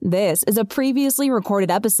This is a previously recorded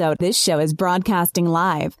episode. This show is broadcasting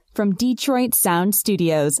live from Detroit Sound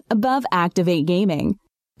Studios above Activate Gaming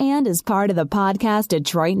and is part of the Podcast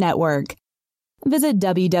Detroit Network. Visit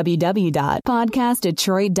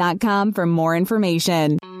www.podcastdetroit.com for more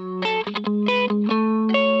information.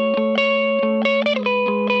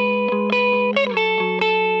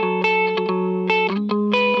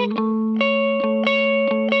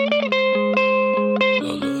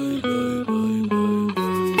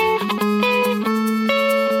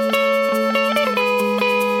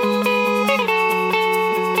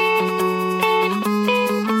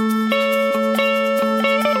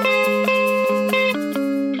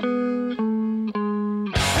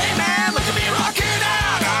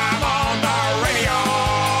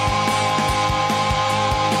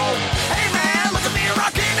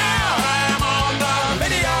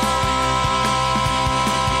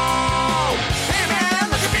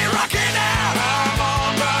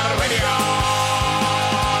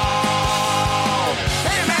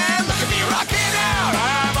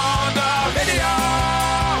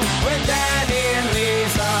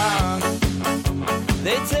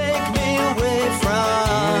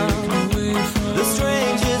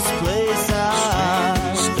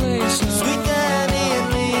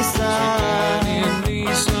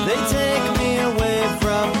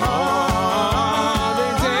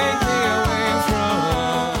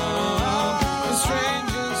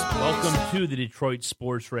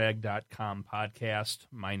 DetroitSportsRag.com podcast.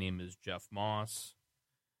 My name is Jeff Moss.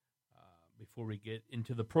 Before we get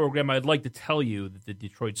into the program, I'd like to tell you that the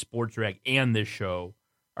Detroit Sports Rag and this show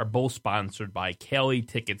are both sponsored by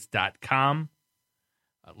CaliTickets.com.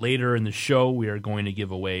 Later in the show, we are going to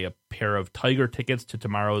give away a pair of Tiger tickets to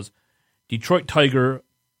tomorrow's Detroit Tiger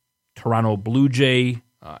Toronto Blue Jay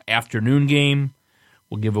afternoon game.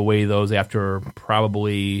 We'll give away those after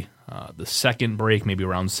probably the second break, maybe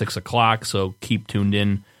around 6 o'clock, so keep tuned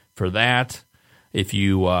in for that. If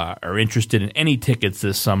you are interested in any tickets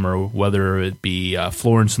this summer, whether it be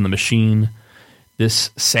Florence and the Machine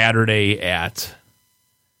this Saturday at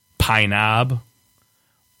Pine Knob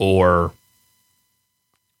or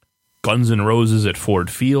Guns N' Roses at Ford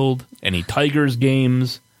Field, any Tigers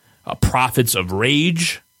games, Prophets of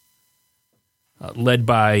Rage, led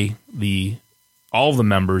by all the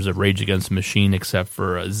members of Rage Against the Machine except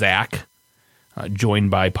for Zach,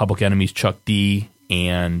 joined by Public Enemy's Chuck D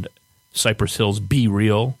and Cypress Hill's Be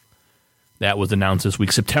Real. That was announced this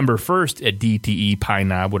week, September 1st at DTE Pine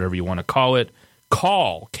Knob, whatever you want to call it.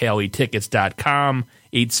 Call CaliTickets.com,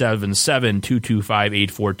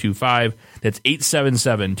 877-225-8425. That's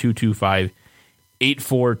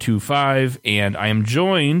 877-225-8425. And I am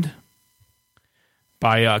joined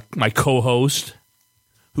by my co-host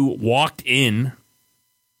who walked in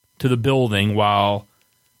to the building while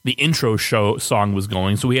the intro show song was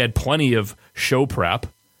going, so we had plenty of show prep.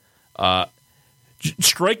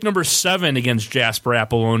 Strike number 7 against Jasper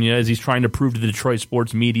Apollonia as he's trying to prove to the Detroit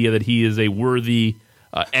sports media that he is a worthy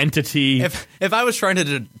entity. If I was trying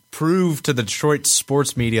to prove to the Detroit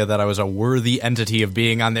sports media that I was a worthy entity of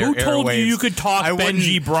being on their airwaves, who told you could talk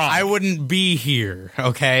Benji Braun? I wouldn't be here,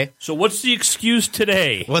 okay? So what's the excuse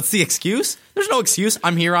today? What's the excuse? There's no excuse.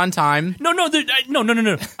 I'm here on time. No.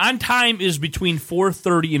 On time is between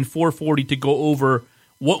 4:30 and 4:40 to go over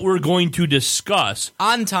what we're going to discuss.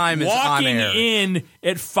 On time is on air. Walking in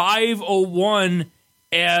at 5:01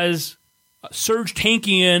 as Serge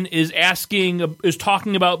Tankian is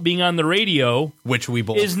talking about being on the radio, which we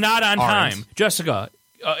both is not on aren't. time. Jessica,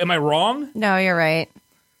 am I wrong? No, you're right.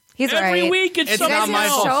 He's Every right. week it's not my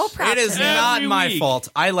fault. It is Every not my week. fault.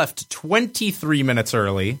 I left 23 minutes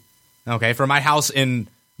early, okay, from my house in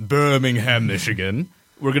Birmingham, Michigan.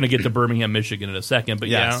 We're going to get to Birmingham, Michigan in a second, but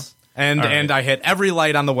Yes. yeah. And I hit every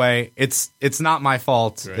light on the way. It's not my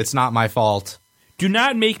fault. Right. It's not my fault. Do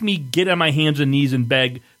not make me get on my hands and knees and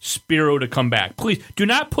beg Spiro to come back. Please, do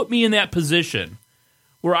not put me in that position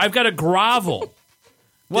where I've got to grovel.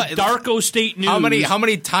 What? Darko State News. How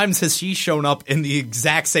many times has he shown up in the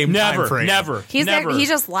exact same time frame? Never. He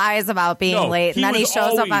just lies about being late, and then he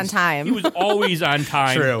shows up on time. He was always on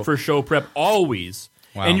time True. for show prep, always.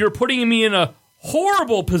 Wow. And you're putting me in a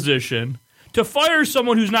horrible position to fire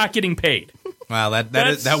someone who's not getting paid. Wow,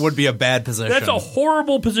 that would be a bad position. That's a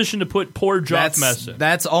horrible position to put poor Jeff Mess in.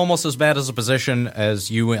 That's almost as bad as a position as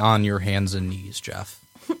you on your hands and knees, Jeff.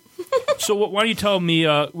 So why don't you tell me,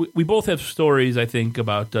 we both have stories, I think,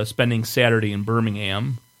 about spending Saturday in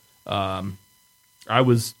Birmingham. I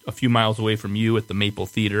was a few miles away from you at the Maple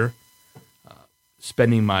Theater,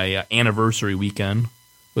 spending my anniversary weekend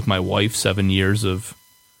with my wife, 7 years of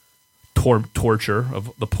torture of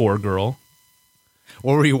the poor girl.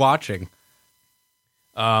 What were you watching?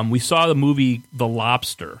 we saw the movie The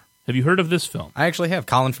Lobster. Have you heard of this film? I actually have.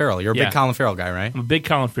 Colin Farrell. You're a big Colin Farrell guy, right? I'm a big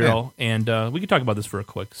Colin Farrell, and we can talk about this for a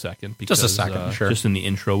quick second. Because, just a second, sure. Just in the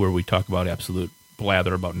intro where we talk about absolute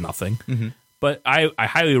blather about nothing. Mm-hmm. But I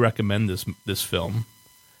highly recommend this film.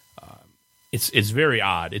 It's very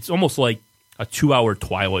odd. It's almost like a 2-hour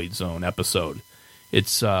Twilight Zone episode.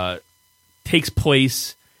 It's takes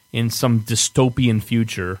place in some dystopian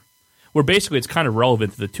future where basically it's kind of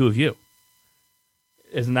relevant to the two of you.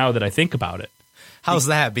 As now that I think about it. How's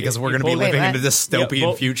that? Because we're going to be living in a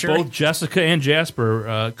dystopian future? Both Jessica and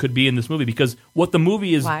Jasper could be in this movie because what the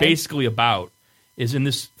movie is basically about is in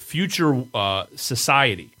this future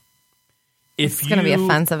society. It's going to be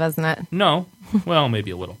offensive, isn't it? No. Well,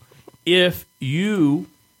 maybe a little. If you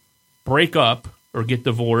break up or get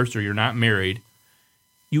divorced or you're not married,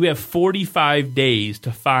 you have 45 days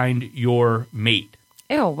to find your mate.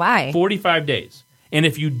 Ew, why? 45 days. And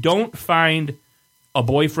if you don't find a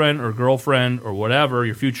boyfriend or girlfriend or whatever,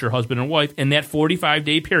 your future husband or wife, in that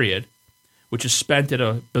 45-day period, which is spent at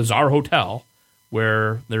a bizarre hotel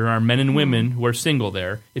where there are men and women who are single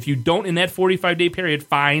there, if you don't, in that 45-day period,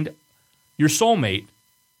 find your soulmate,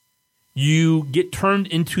 you get turned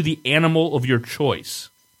into the animal of your choice.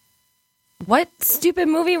 What stupid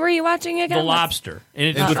movie were you watching again? The Lobster.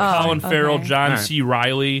 And it's with Colin Farrell, John C.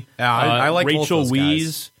 Reilly, I like Rachel both those Weisz.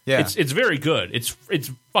 guys. Yeah. It's very good. It's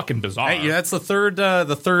fucking bizarre. Hey, that's the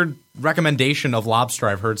third recommendation of Lobster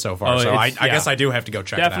I've heard so far. So I guess I do have to go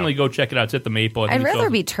check it out. Definitely go check it out. It's at the Maple. I'd rather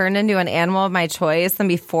be turned into an animal of my choice than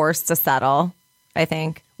be forced to settle, I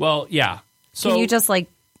think. Well, yeah. So can you just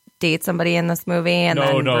date somebody in this movie and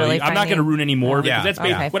no, really I'm not going to ruin any more. Yeah. Because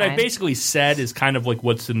that's what I basically said is kind of like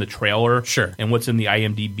what's in the trailer, sure, and what's in the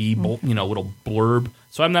IMDb, little blurb.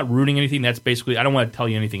 So I'm not ruining anything. That's basically I don't want to tell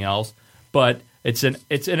you anything else. But it's an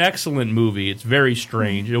excellent movie. It's very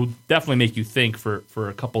strange. It will definitely make you think for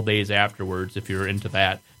a couple days afterwards if you're into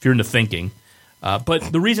that. If you're into thinking.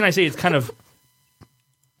 But the reason I say it's kind of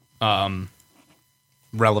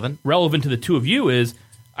relevant to the two of you is.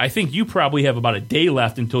 I think you probably have about a day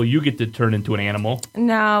left until you get to turn into an animal.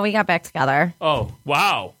 No, we got back together. Oh,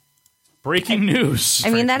 wow. Breaking news.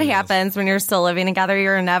 I mean, that happens when you're still living together.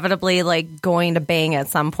 You're inevitably going to bang at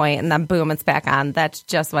some point, and then boom, it's back on. That's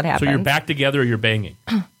just what happens. So you're back together or you're banging?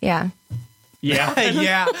 Yeah. Yeah.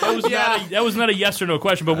 Yeah. That was not a yes or no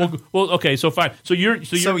question, but we'll okay, so fine. So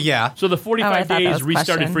yeah. So the 45 days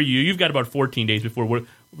restarted question. for you. You've got about 14 days before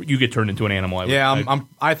you get turned into an animal.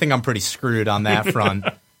 I think I'm pretty screwed on that front.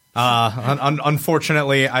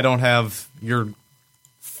 Unfortunately, I don't have your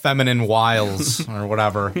feminine wiles or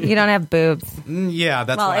whatever. You don't have boobs. Yeah,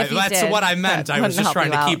 that's what I meant. I was just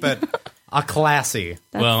trying to keep it classy.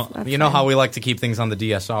 That's you know how we like to keep things on the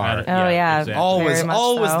DSR. Exactly. Always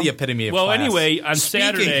the epitome of class. Anyway, on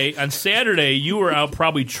Saturday, you were out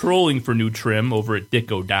probably trolling for new trim over at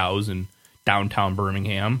Dick O'Dow's in downtown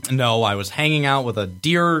Birmingham. No, I was hanging out with a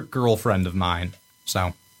dear girlfriend of mine.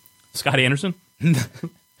 So, Scott Anderson?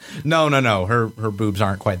 No. Her boobs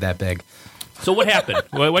aren't quite that big. So what happened?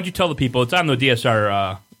 What'd you tell the people? It's on the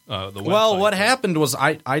DSR. The website. Well, what happened was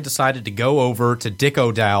I decided to go over to Dick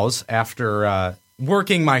O'Dow's after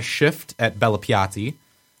working my shift at Bella Piatti,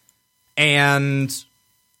 and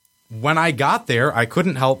when I got there, I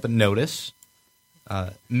couldn't help but notice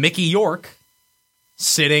Mickey York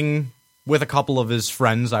sitting with a couple of his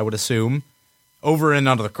friends, I would assume, over in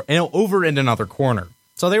another corner.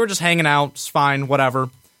 So they were just hanging out. It's fine, whatever.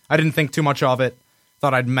 I didn't think too much of it.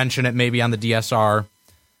 Thought I'd mention it maybe on the DSR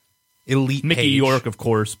Elite Mickey page. York, of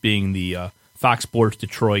course, being the Fox Sports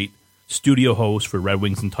Detroit studio host for Red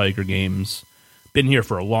Wings and Tiger games. Been here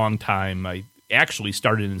for a long time. I actually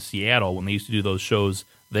started in Seattle when they used to do those shows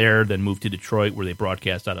there, then moved to Detroit where they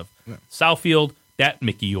broadcast out of Southfield. That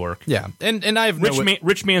Mickey York. Yeah, and I have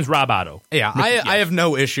rich man's Rob Otto. Yeah, I have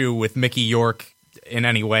no issue with Mickey York in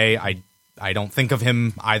any way. I don't think of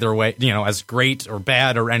him either way, as great or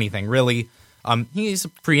bad or anything, really. He's a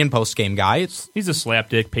pre- and post-game guy. He's a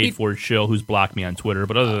slapdick, paid-for shill who's blocked me on Twitter,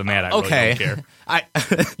 but other than that, I really don't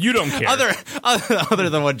care. You don't care. Other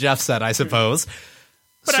than what Jeff said, I suppose.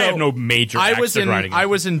 But I have no major I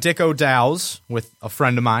was in Dick O'Dow's with a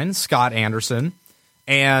friend of mine, Scott Anderson,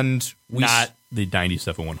 and Not the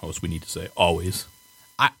 97.1 host, we need to say, always.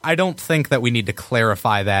 I don't think that we need to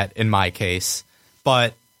clarify that in my case,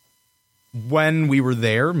 but when we were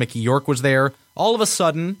there, Mickey York was there, all of a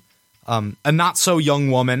sudden, a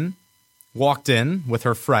not-so-young woman walked in with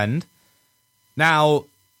her friend,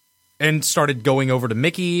 and started going over to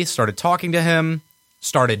Mickey, started talking to him,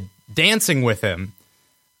 started dancing with him.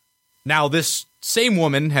 Now, this same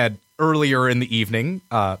woman had earlier in the evening,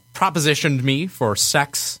 propositioned me for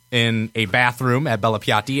sex in a bathroom at Bella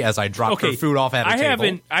Piatti as I dropped her food off at a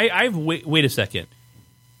table. Wait a second.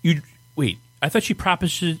 Wait. I thought she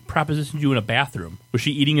propositioned you in a bathroom. Was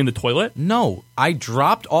she eating in the toilet? No, I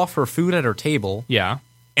dropped off her food at her table. Yeah.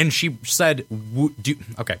 And she said,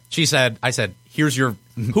 I said, here's your...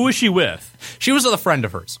 Who was she with? She was with a friend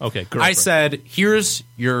of hers. Okay, girlfriend. I said, here's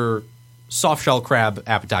your soft shell crab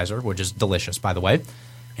appetizer, which is delicious, by the way.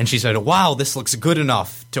 And she said, wow, this looks good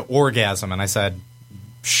enough to orgasm. And I said,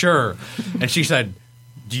 sure. And she said,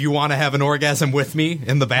 do you want to have an orgasm with me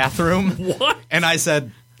in the bathroom? What? And I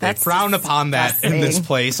said, they That's frown upon that in this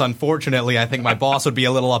place. Unfortunately, I think my boss would be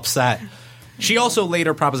a little upset. She also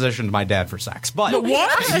later propositioned my dad for sex. But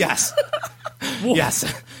what? Yes.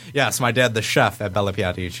 Yes, my dad, the chef at Bella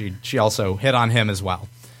Piatti, she also hit on him as well.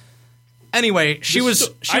 Anyway, she was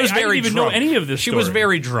very I didn't even know drunk. any of this She story. was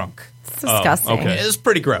very drunk. It's disgusting. okay. It was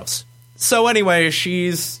pretty gross. So anyway,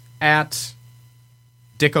 she's at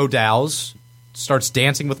Dick O'Dowd's, starts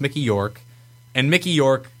dancing with Mickey York. And Mickey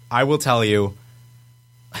York, I will tell you,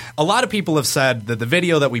 a lot of people have said that the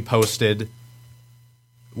video that we posted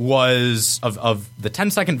was of the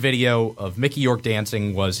 10-second video of Mickey York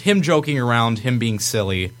dancing was him joking around, him being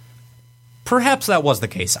silly. Perhaps that was the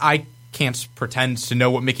case. I can't pretend to know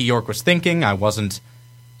what Mickey York was thinking. I wasn't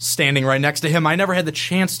standing right next to him. I never had the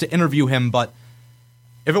chance to interview him, but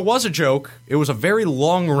if it was a joke, it was a very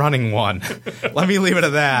long-running one. Let me leave it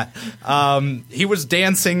at that. He was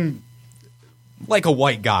dancing like a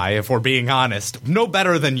white guy, if we're being honest. No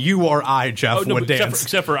better than you or I, Jeff, would dance.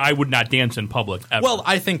 Except for I would not dance in public ever. Well,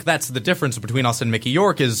 I think that's the difference between us and Mickey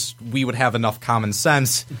York is we would have enough common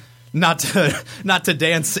sense not to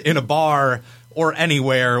dance in a bar or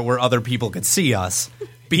anywhere where other people could see us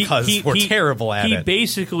because we're terrible at it. He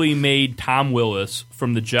basically made Tom Willis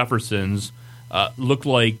from the Jeffersons look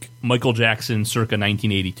like Michael Jackson circa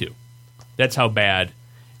 1982. That's how bad.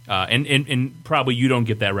 And probably you don't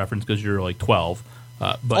get that reference because you're like 12.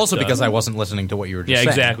 But also because I wasn't listening to what you were just saying.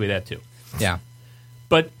 Yeah, exactly, that too. Yeah.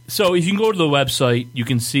 But so if you can go to the website, you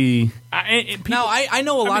can see. I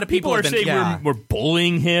know a lot of people are have saying been, we're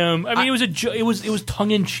bullying him. I mean, it was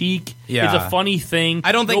tongue in cheek. Yeah. It's a funny thing.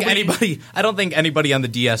 I don't think anybody on the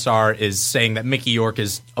DSR is saying that Mickey York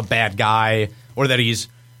is a bad guy or that he's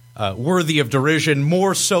worthy of derision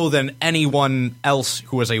more so than anyone else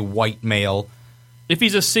who is a white male. If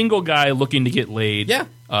he's a single guy looking to get laid, yeah,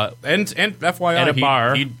 and FYI, at a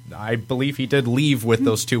bar, I believe he did leave with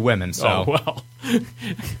those two women. So, oh, well,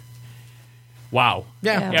 wow,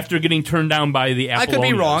 yeah. After getting turned down by the Apollonias. I could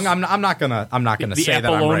be wrong. I'm not gonna say that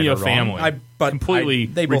I'm right or wrong. Family, but completely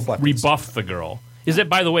they both rebuffed the girl. Is it,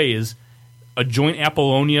 by the way, is a joint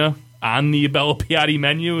Apollonia on the Bella Piatti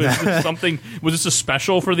menu? Is this something? Was this a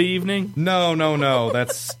special for the evening? No.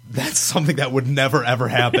 That's something that would never ever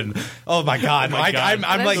happen. Oh my god! I'm like,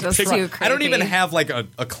 I don't even have like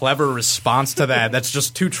a clever response to that. That's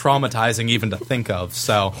just too traumatizing even to think of.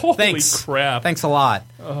 So holy crap! Thanks a lot.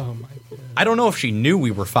 Oh my god! I don't know if she knew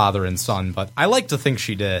we were father and son, but I like to think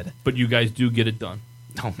she did. But you guys do get it done.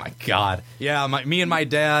 Oh my god! Yeah, me and my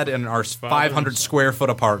dad in our 500 square foot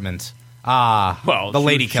apartment. Well, the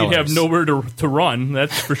lady killers. She'd have nowhere to run,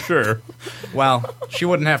 that's for sure. Well, she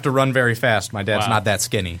wouldn't have to run very fast. My dad's not that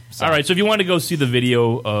skinny. So. All right, so if you want to go see the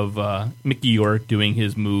video of Mickey York doing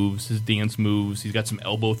his moves, his dance moves, he's got some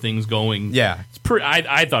elbow things going. Yeah. It's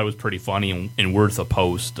I thought it was pretty funny and worth a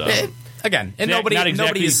post. Again, and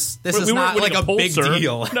nobody's. This is not like a big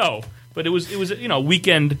deal. No, but it was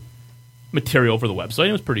weekend material for the website.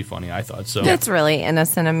 It was pretty funny, I thought. So it's really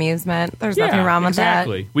innocent amusement. There's nothing wrong with that.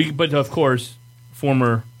 But of course,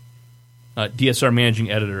 former DSR managing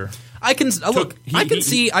editor. I can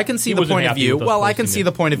see the point of view. Well, I can see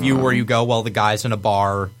the point of view where you go, well, the guy's in a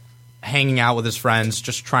bar, hanging out with his friends,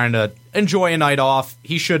 just trying to enjoy a night off.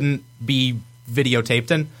 He shouldn't be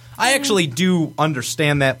videotaped, and I actually do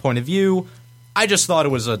understand that point of view. I just thought it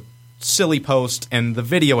was a silly post, and the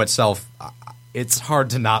video itself, it's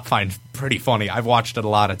hard to not find pretty funny. I've watched it a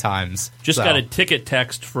lot of times. Got a ticket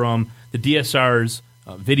text from the DSR's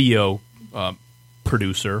video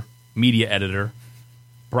producer, media editor,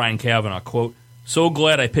 Brian Kavanaugh, quote, "So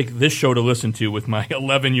glad I picked this show to listen to with my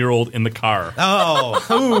 11-year-old in the car."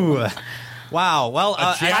 Oh, wow. Well,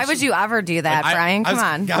 why would you ever do that, Brian? Come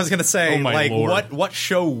on. I was going to say, what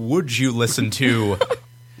show would you listen to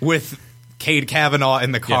with Cade Kavanaugh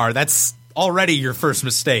in the car? Yeah. That's already your first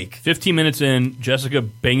mistake. 15 minutes in, Jessica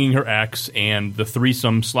banging her ex and the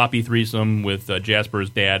sloppy threesome with Jasper's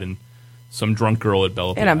dad and some drunk girl at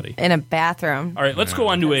Bella Piatti. In a bathroom. All right, let's go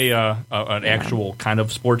on to an actual kind of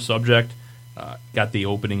sports subject. Got the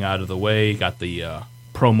opening out of the way. Got the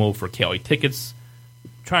promo for KOA tickets.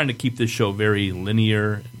 Trying to keep this show very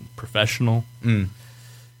linear and professional.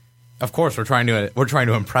 Of course, we're trying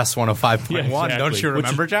to impress 105.1. Yeah, exactly. Don't you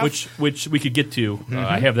remember, Jeff? Which we could get to.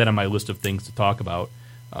 I have that on my list of things to talk about.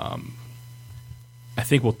 I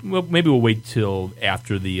think maybe we'll wait till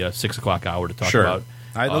after the 6 o'clock hour to talk about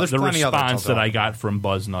there's the plenty of response that I got from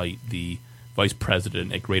Buzz Knight, the vice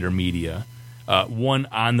president at Greater Media. One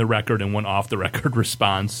on the record and one off the record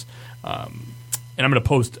response. And I'm going to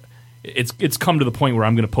post. It's come to the point where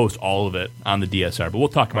I'm going to post all of it on the DSR, but we'll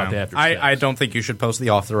talk about that after. I don't think you should post the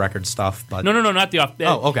off the record stuff. But no, not the off.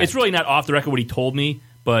 Okay. It's really not off the record what he told me,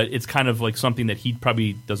 but it's kind of like something that he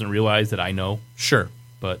probably doesn't realize that I know. Sure.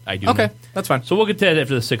 But I do. Okay, know. that's fine. So we'll get to that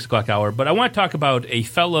after the 6 o'clock hour. But I want to talk about a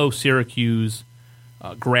fellow Syracuse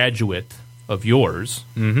graduate of yours.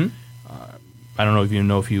 Mm-hmm. I don't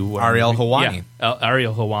know if you Ariel Helwani. Yeah,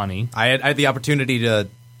 Ariel Helwani. I had the opportunity to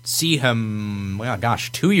see him,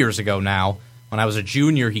 2 years ago now. When I was a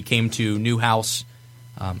junior, he came to Newhouse,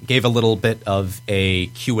 gave a little bit of a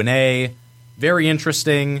Q&A. Very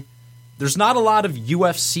interesting. There's not a lot of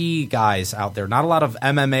UFC guys out there, not a lot of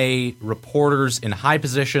MMA reporters in high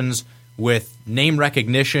positions with name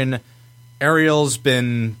recognition. Ariel's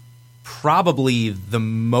been probably the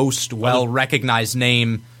most well-recognized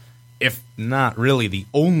name, if not really the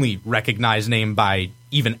only recognized name by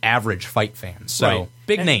even average fight fans. So,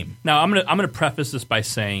 big name. Now, I'm gonna preface this by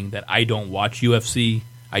saying that I don't watch UFC.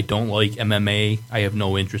 I don't like MMA. I have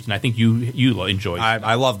no interest, and I think you enjoy it.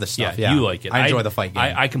 I love this stuff. Yeah, you like it. I enjoy the fight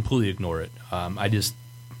game. I completely ignore it. I just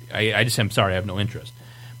am sorry. I have no interest.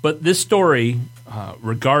 But this story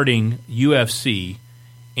regarding UFC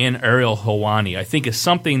and Ariel Helwani, I think, is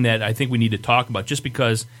something that I think we need to talk about, just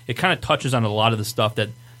because it kind of touches on a lot of the stuff that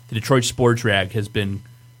the Detroit Sports Rag has been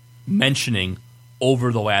mentioning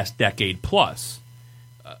over the last decade plus.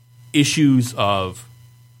 Issues of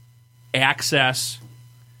access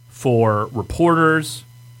for reporters,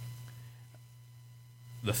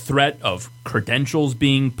 the threat of credentials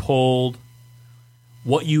being pulled,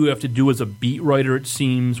 what you have to do as a beat writer, it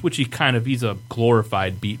seems, which he's a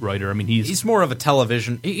glorified beat writer. I mean, he's more of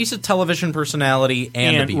he's a television personality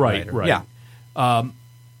and a beat writer. Right. Yeah.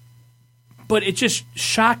 But it's just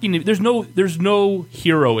shocking. There's no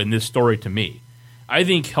hero in this story to me. I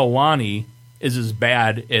think Helwani is as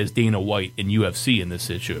bad as Dana White in UFC in this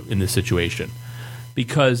situation.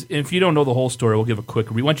 Because if you don't know the whole story, why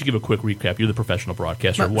don't you give a quick recap? You're the professional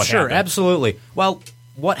broadcaster. What sure, happened? Absolutely. Well,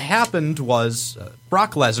 what happened was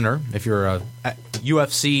Brock Lesnar, if you're a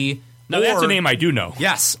UFC... Now, that's a name I do know.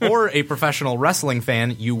 Yes, or a professional wrestling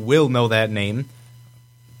fan, you will know that name.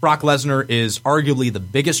 Brock Lesnar is arguably the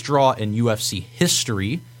biggest draw in UFC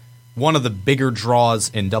history, one of the bigger draws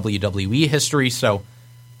in WWE history. So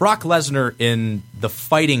Brock Lesnar in the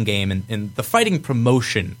fighting game, in the fighting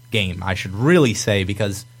promotion game, I should really say,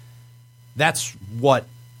 because that's what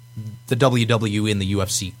the WWE and the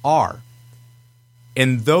UFC are.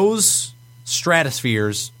 In those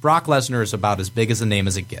stratospheres, Brock Lesnar is about as big as a name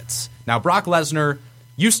as it gets. Now, Brock Lesnar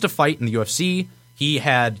used to fight in the UFC. He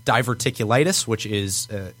had diverticulitis, which is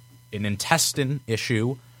an intestine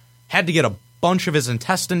issue, had to get a bunch of his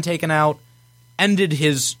intestine taken out, ended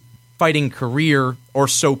his fighting career, or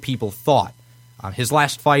so people thought. His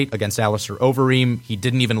last fight against Alistair Overeem, he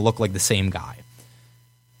didn't even look like the same guy.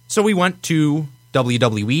 So he went to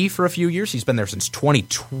WWE for a few years. He's been there since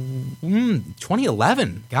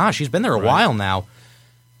 2011. Gosh, he's been there a while now.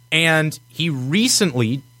 And he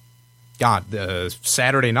recently got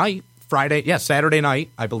Saturday night,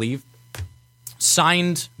 I believe,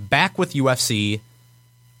 signed back with UFC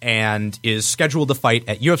and is scheduled to fight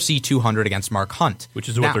at UFC 200 against Mark Hunt. Which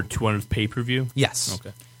is their 200th pay-per-view? Yes.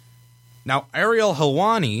 Okay. Now, Ariel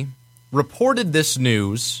Helwani reported this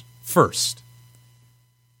news first.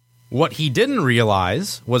 What he didn't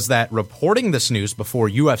realize was that reporting this news before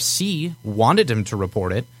UFC wanted him to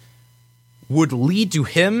report it would lead to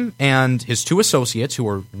him and his two associates who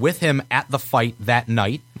were with him at the fight that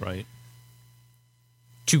night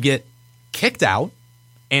to get kicked out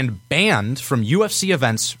and banned from UFC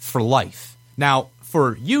events for life. Now,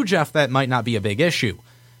 for you, Jeff, that might not be a big issue.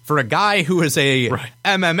 For a guy who is a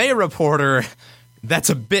MMA reporter, that's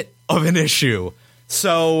a bit of an issue.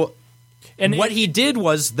 So what he did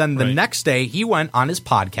was then the next day he went on his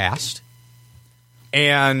podcast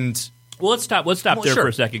and... Well, let's stop there for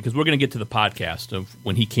a second, because we're going to get to the podcast of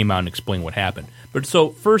when he came out and explained what happened. But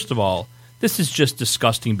so, first of all, this is just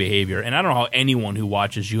disgusting behavior, and I don't know how anyone who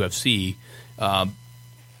watches UFC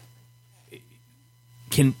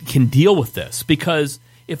can deal with this, because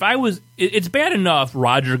it's bad enough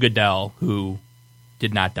Roger Goodell, who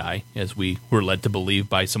did not die, as we were led to believe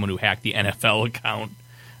by someone who hacked the NFL account,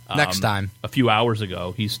 Next time. a few hours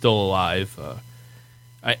ago. He's still alive.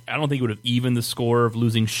 I don't think it would have evened the score of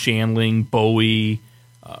losing Shandling, Bowie,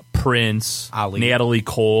 Prince, Ali. Natalie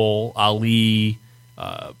Cole, Ali,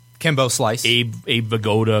 Kimbo Slice. Abe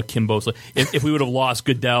Vigoda, Kimbo Slice. If we would have lost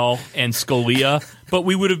Goodell and Scalia, but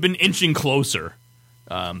we would have been inching closer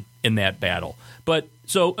in that battle. But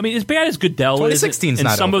so, I mean, as bad as Goodell is, 2016's and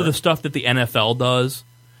not some over. of the stuff that the NFL does,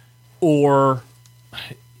 or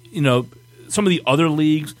some of the other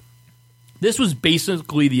leagues, this was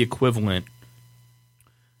basically the equivalent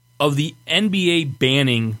of the NBA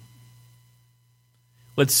banning,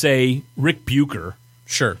 let's say, Rick Bucher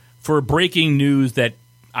Sure. for breaking news that,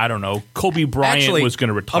 I don't know, Kobe Bryant was going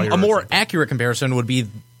to retire. A more accurate comparison would be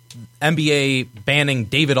NBA banning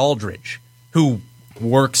David Aldridge, who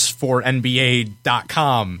works for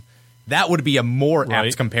NBA.com. That would be a more Right.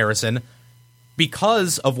 apt comparison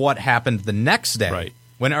because of what happened the next day. Right.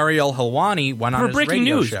 When Ariel Helwani went on for his breaking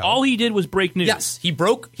radio news. show. All he did was break news. Yes, he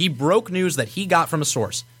broke news that he got from a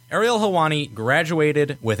source. Ariel Helwani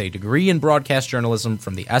graduated with a degree in broadcast journalism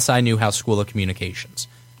from the SI Newhouse School of Communications.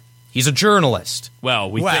 He's a journalist.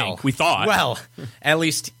 Well, we thought. Well, at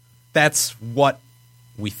least that's what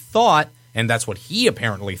we thought, and that's what he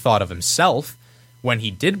apparently thought of himself when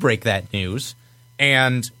he did break that news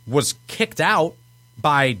and was kicked out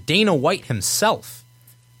by Dana White himself.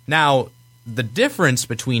 Now, the difference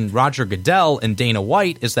between Roger Goodell and Dana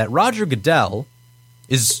White is that Roger Goodell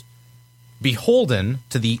is beholden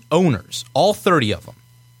to the owners, all 30 of them.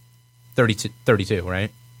 32,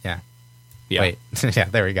 right? Yeah. Yeah. Wait. Yeah,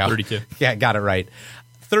 there we go. 32. Yeah, got it right.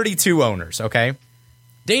 32 owners, okay?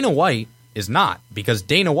 Dana White is not, because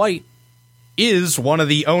Dana White is one of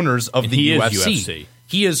the owners of And the he is UFC. UFC.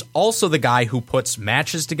 He is also the guy who puts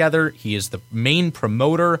matches together. He is the main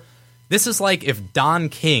promoter. This is like if Don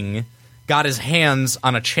King got his hands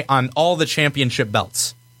on on all the championship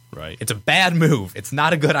belts. Right. It's a bad move. It's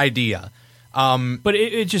not a good idea. But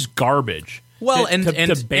it's just garbage. Well, to and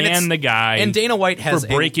ban it's- the guy and Dana White has for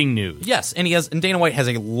breaking news. Yes, and Dana White has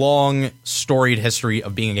a long storied history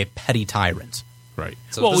of being a petty tyrant. Right.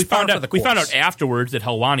 So well, this we is par found for out the we found course. out afterwards that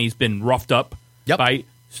Helwani's been roughed up Yep. by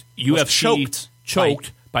UFC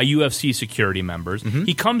choked by UFC security members. Mm-hmm.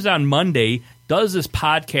 He comes on Monday, does this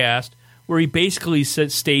podcast where he basically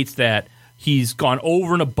states that he's gone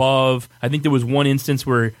over and above. I think there was one instance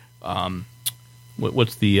where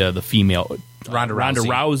what's the female Ronda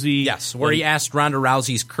Rousey. Yes, where he asked Ronda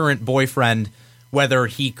Rousey's current boyfriend whether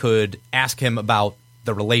he could ask him about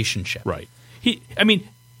the relationship. Right.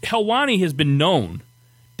 Helwani has been known,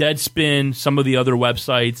 Deadspin, some of the other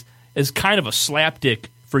websites, as kind of a slapdick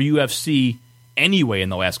for UFC anyway in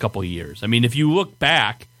the last couple of years. I mean, if you look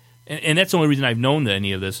back, and that's the only reason I've known that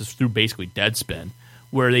any of this is through basically Deadspin,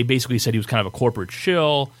 where they basically said he was kind of a corporate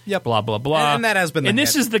shill, Yep. blah, blah, blah. And that has been the And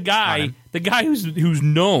this hit is the on guy him. who's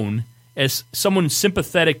known as someone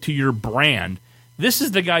sympathetic to your brand. This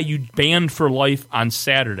is the guy you banned for life on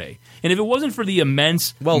Saturday. And if it wasn't for the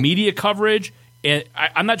immense media coverage,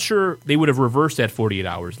 I'm not sure they would have reversed that 48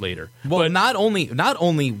 hours later. Well, not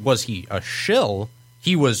only was he a shill,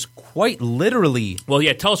 he was quite literally. Well,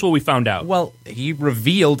 yeah, tell us what we found out. Well, he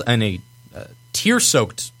revealed in a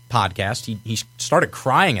tear-soaked podcast, he started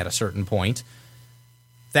crying at a certain point,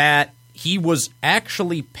 that he was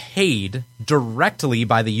actually paid directly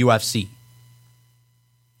by the UFC.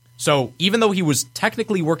 So even though he was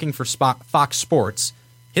technically working for Fox Sports,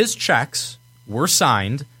 his checks were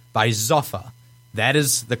signed by Zuffa. That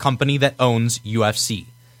is the company that owns UFC.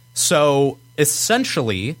 So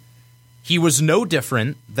essentially, he was no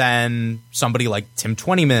different than somebody like Tim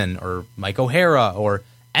Twentyman or Mike O'Hara or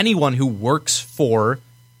anyone who works for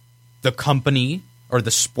the company or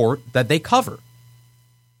the sport that they cover.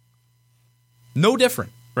 No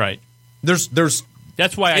different. Right. There's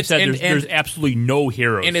That's why I It's- said and- there's absolutely no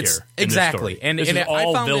heroes and it's here. in this exactly story. and this and is all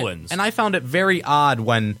I found villains. and I found it very odd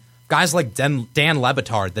when guys like Dan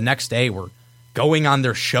Lebitard the next day were going on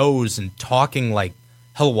their shows and talking like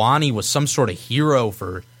Helwani was some sort of hero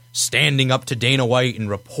for standing up to Dana White and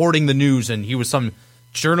reporting the news, and he was some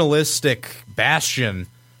journalistic bastion.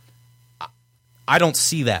 I don't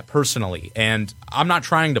see that personally, and I'm not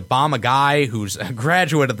trying to bomb a guy who's a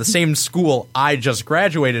graduate of the same school I just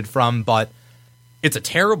graduated from, but it's a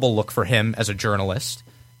terrible look for him as a journalist,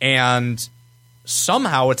 and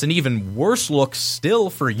somehow it's an even worse look still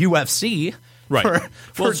for UFC Right.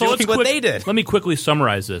 for doing what they did. Let me quickly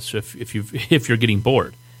summarize this if you're getting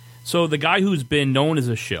bored. So the guy who's been known as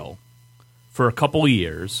a shill for a couple of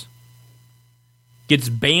years gets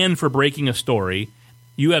banned for breaking a story.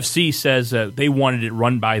 UFC says that they wanted it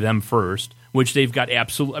run by them first, which they've got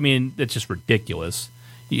absolute. I mean, that's just ridiculous.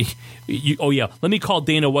 Let me call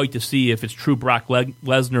Dana White to see if it's true Brock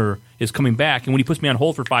Lesnar is coming back. And when he puts me on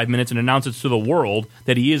hold for 5 minutes and announces to the world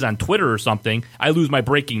that he is on Twitter or something, I lose my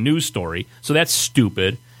breaking news story. So that's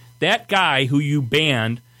stupid. That guy who you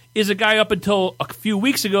banned is a guy up until a few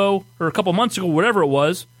weeks ago or a couple months ago, whatever it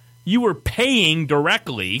was, you were paying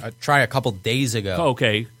directly. Try a couple days ago.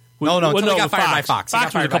 Okay. No, he got fired by Fox.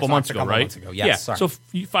 Fox was a couple months ago, right? Yes, yeah. So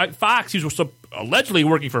Fox, he was allegedly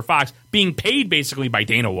working for Fox, being paid basically by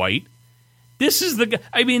Dana White. This is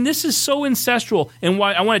this is so ancestral, and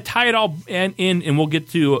why I want to tie it all in, and we'll get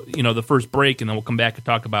to the first break, and then we'll come back and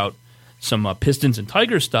talk about some Pistons and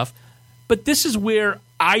Tigers stuff. But this is where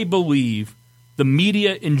I believe the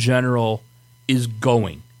media in general is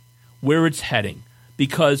going, where it's heading,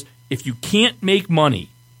 because if you can't make money.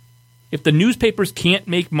 If the newspapers can't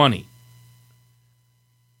make money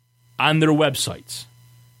on their websites,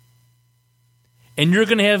 and you're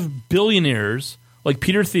going to have billionaires like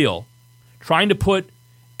Peter Thiel trying to put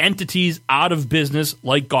entities out of business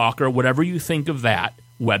like Gawker, whatever you think of that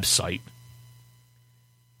website,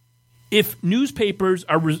 if newspapers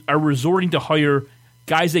are resorting to hire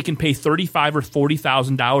guys they can pay $35,000 or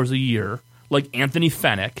 $40,000 a year, like Anthony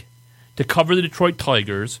Fenech, to cover the Detroit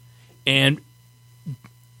Tigers and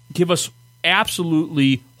give us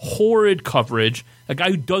absolutely horrid coverage. A guy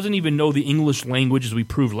who doesn't even know the English language, as we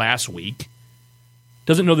proved last week,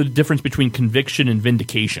 doesn't know the difference between conviction and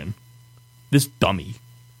vindication. This dummy.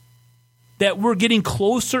 That we're getting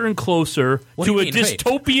closer and closer to a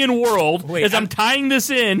dystopian world as I'm tying this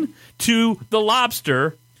in to The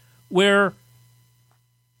Lobster, where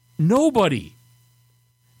nobody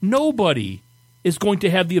is going to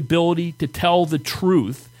have the ability to tell the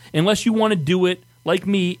truth unless you want to do it like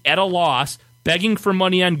me, at a loss, begging for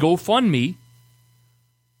money on GoFundMe,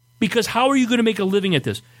 because how are you going to make a living at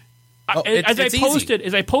this? As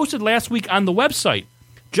I posted last week on the website,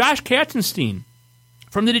 Josh Katzenstein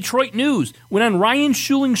from the Detroit News went on Ryan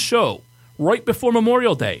Schuling's show right before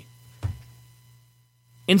Memorial Day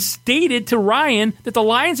and stated to Ryan that the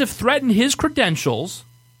Lions have threatened his credentials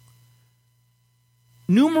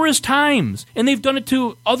numerous times, and they've done it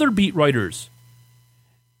to other beat writers.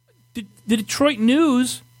 The Detroit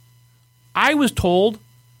News, I was told,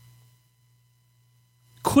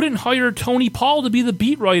 couldn't hire Tony Paul to be the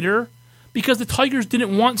beat writer because the Tigers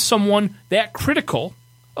didn't want someone that critical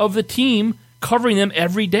of the team covering them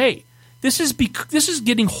every day. This is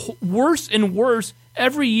getting worse and worse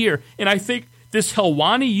every year, and I think this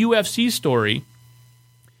Helwani UFC story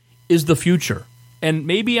is the future. And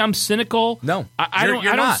maybe I'm cynical. No, I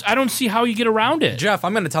don't see how you get around it. Jeff,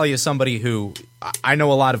 I'm going to tell you somebody who I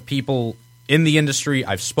know a lot of people in the industry.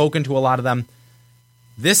 I've spoken to a lot of them.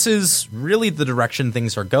 This is really the direction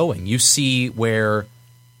things are going. You see where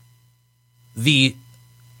the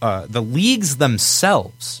leagues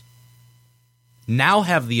themselves now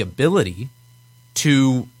have the ability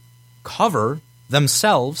to cover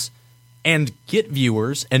themselves and get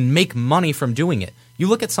viewers and make money from doing it. You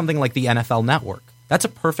look at something like the NFL Network. That's a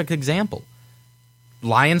perfect example.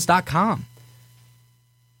 Lions.com.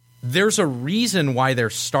 There's a reason why they're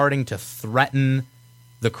starting to threaten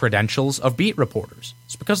the credentials of beat reporters.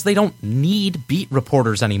 It's because they don't need beat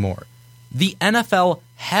reporters anymore. The NFL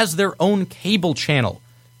has their own cable channel.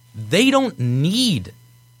 They don't need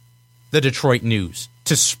the Detroit News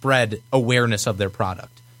to spread awareness of their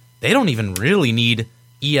product. They don't even really need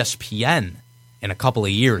ESPN in a couple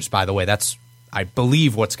of years, by the way. That's, I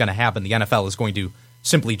believe, what's going to happen. The NFL is going to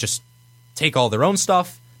simply just take all their own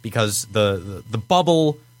stuff because the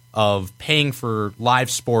bubble of paying for live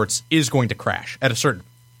sports is going to crash at a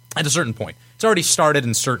certain point. It's already started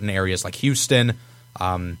in certain areas like Houston,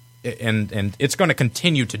 and it's going to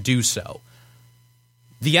continue to do so.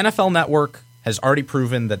 The NFL Network has already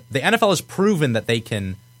proven that the NFL has proven that they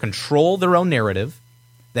can control their own narrative,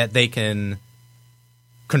 that they can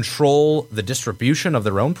control the distribution of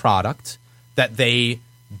their own product, that they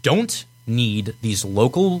don't need these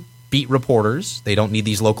local beat reporters. They don't need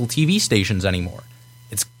these local TV stations anymore.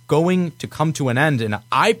 It's going to come to an end, and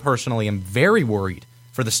I personally am very worried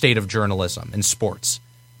for the state of journalism in sports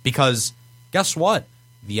because guess what?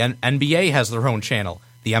 The NBA has their own channel.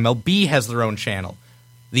 The MLB has their own channel.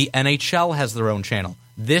 The NHL has their own channel.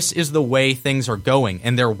 This is the way things are going,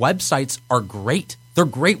 and their websites are great. They're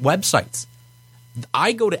great websites.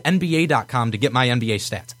 I go to NBA.com to get my NBA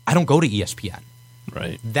stats. I don't go to ESPN.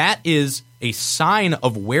 Right. That is a sign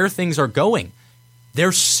of where things are going.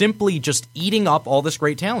 They're simply just eating up all this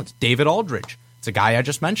great talent. David Aldridge, it's a guy I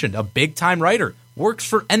just mentioned, a big-time writer, works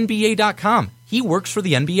for NBA.com. He works for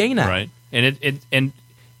the NBA now. Right. And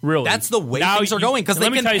really, that's the way things are going because they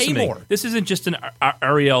can pay more. This isn't just an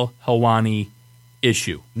Ariel Helwani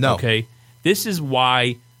issue. No. Okay? This is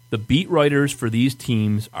why the beat writers for these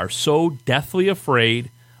teams are so deathly afraid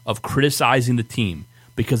of criticizing the team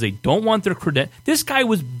because they don't want their credit. This guy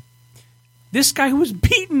was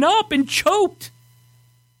beaten up and choked.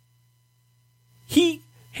 He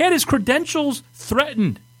had his credentials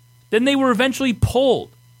threatened. Then they were eventually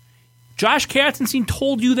pulled. Josh Katzenstein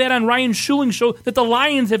told you that on Ryan Schuling's show that the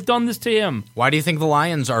Lions have done this to him. Why do you think the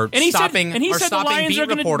Lions are stopping beat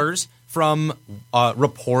reporters from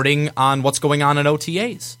reporting on what's going on in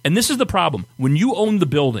OTAs? And this is the problem. When you own the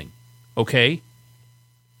building, okay,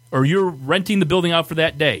 or you're renting the building out for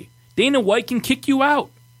that day, Dana White can kick you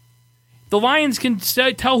out. The Lions can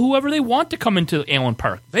tell whoever they want to come into Allen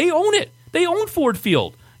Park. They own it. They own Ford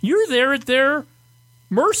Field. You're there at their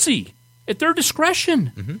mercy, at their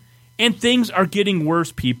discretion. Mm-hmm. And things are getting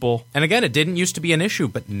worse, people. And again, it didn't used to be an issue,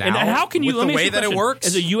 but now and how can you, with the way that it works,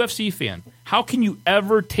 as a UFC fan, how can you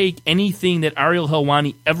ever take anything that Ariel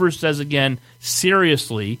Helwani ever says again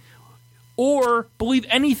seriously, or believe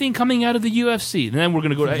anything coming out of the UFC? And then we're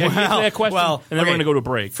going to go to that question, and then we're going to go to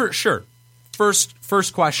break. For sure. First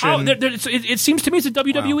question. It seems to me it's a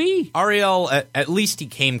WWE. Well, Ariel, at least he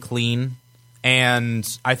came clean,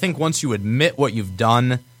 and I think once you admit what you've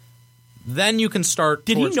done, then you can start.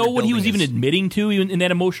 Did he know what he was even admitting to in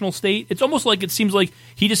that emotional state? It's almost like it seems like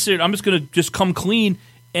he just said, "I'm just going to just come clean."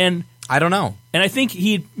 And I don't know. And I think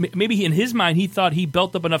maybe in his mind he thought he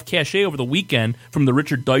built up enough cachet over the weekend from the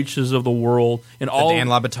Richard Deitches of the world and all Dan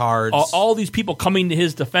Le Batards, all these people coming to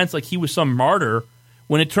his defense like he was some martyr.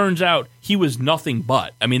 When it turns out he was nothing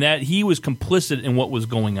but. I mean, that he was complicit in what was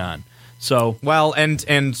going on. So well, and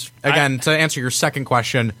again, to answer your second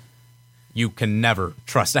question, you can never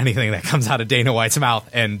trust anything that comes out of Dana White's mouth.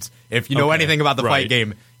 And if you know anything about the fight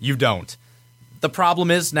game, you don't. The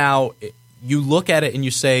problem is now you look at it and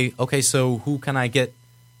you say, okay, so who can I get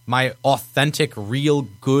my authentic, real,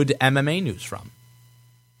 good MMA news from?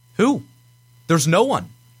 Who? There's no one.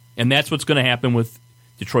 And that's what's going to happen with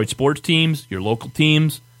Detroit sports teams, your local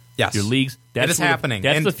teams, your leagues. That is happening.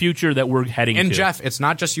 That's the future that we're heading to. And Jeff, it's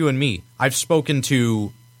not just you and me. I've spoken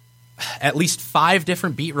to at least 5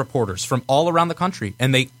 different beat reporters from all around the country,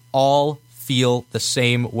 and they all feel the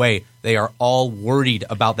same way. They are all worried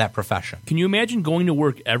about that profession. Can you imagine going to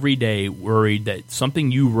work every day worried that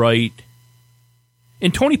something you write...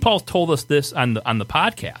 And Tony Paul told us this on the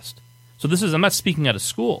podcast. So this is, I'm not speaking out of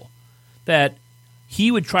school, that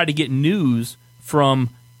he would try to get news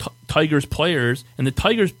from Tigers players, and the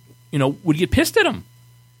Tigers, would get pissed at him.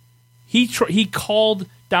 He called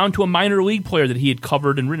down to a minor league player that he had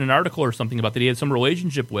covered and written an article or something about that he had some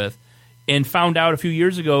relationship with, and found out a few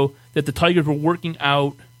years ago that the Tigers were working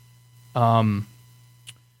out Peralta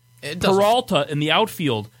in the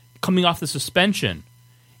outfield coming off the suspension,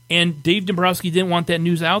 and Dave Dombrowski didn't want that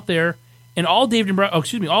news out there, and all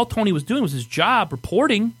Tony was doing was his job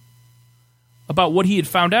reporting about what he had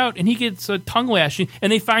found out, and he gets a tongue lashing, and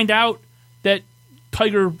they find out that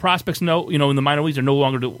Tiger prospects in the minor leagues are no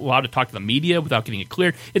longer allowed to talk to the media without getting it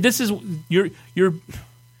cleared. This is you're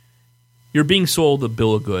being sold a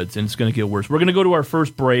bill of goods, and it's going to get worse. We're going to go to our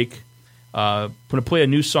first break. I'm going to play a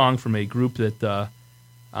new song from a group that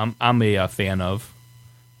I'm a fan of.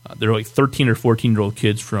 They're like 13 or 14-year-old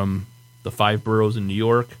kids from the 5 boroughs in New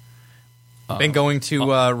York. Been going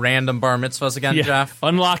to random bar mitzvahs again, Jeff?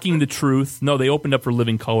 Unlocking the Truth. No, they opened up for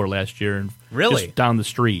Living Color last year. And really? Just down the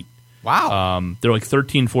street. Wow. They're like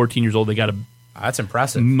 13, 14 years old. They got a that's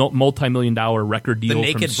impressive. Multi-million-dollar record deal from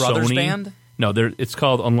Sony. The Naked Brothers Band? No, it's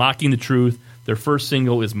called Unlocking the Truth. Their first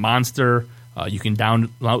single is Monster. You can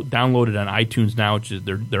download it on iTunes now. Which is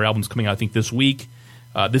their album's coming out, I think, this week.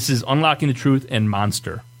 This is Unlocking the Truth and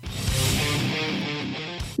Monster.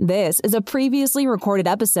 This is a previously recorded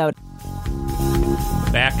episode.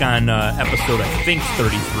 Back on episode, I think,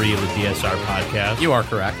 33 of the DSR podcast. You are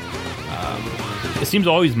correct. It seems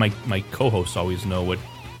always my co-hosts always know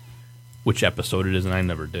which episode it is, and I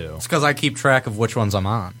never do. It's because I keep track of which ones I'm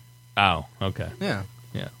on. Oh, okay. Yeah.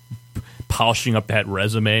 Polishing up that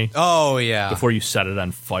resume. Oh, yeah. Before you set it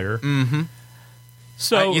on fire. Mm-hmm.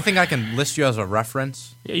 So you think I can list you as a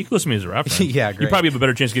reference? Yeah, you can list me as a reference. Yeah, great. You probably have a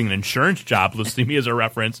better chance of getting an insurance job listing me as a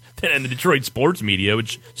reference than in the Detroit sports media,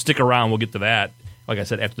 which, stick around, we'll get to that. Like I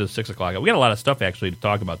said, after the 6 o'clock. We got a lot of stuff, actually, to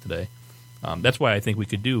talk about today. That's why I think we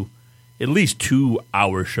could do at least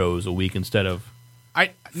 2-hour shows a week instead of...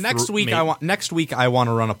 Next week I want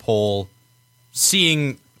to run a poll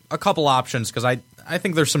seeing a couple options, because I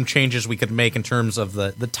think there's some changes we could make in terms of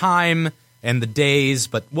the time and the days,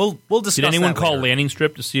 but we'll discuss that. Did anyone call later. Landing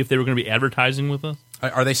Strip to see if they were going to be advertising with us?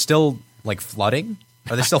 Are they still flooding?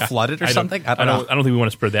 Are they still flooded or something? I don't know. I don't think we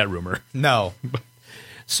want to spread that rumor. No.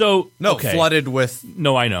 So No, okay. flooded with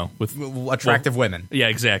No, I know with attractive women. Yeah,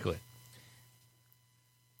 exactly.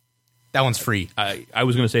 That one's free. I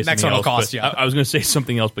was going to say Next something one will else. cost you. I was going to say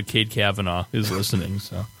something else, but Cade Kavanaugh is listening.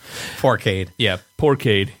 So Poor Cade. yeah, poor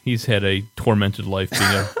Cade. He's had a tormented life being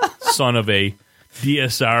a son of a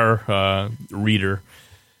DSR reader.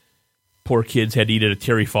 Poor kids had to eat at a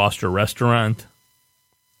Terry Foster restaurant.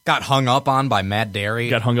 Got hung up on by Matt Derry.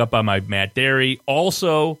 Got hung up on my Matt Derry.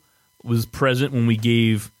 Also was present when we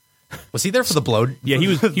gave. Was he there for the blow? Yeah, he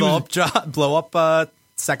was- blow up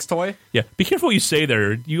sex toy. Yeah, be careful what you say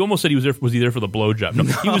there. You almost said he was there. Was he there for the blowjob? No,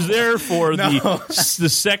 he was there for the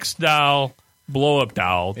sex doll, blow up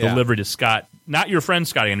doll delivered to Scott, not your friend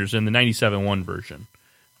Scott Anderson, the 97.1 version.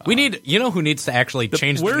 We need. You know who needs to actually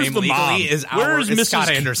change the name legally mom? is Mrs. Scott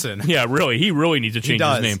Anderson. Yeah, really, he really needs to change his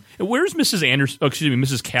does. name. And where's Mrs. Anderson? Oh, excuse me,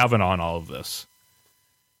 Mrs. Kavanaugh in all of this?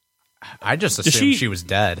 I just assumed she was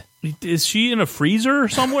dead. Is she in a freezer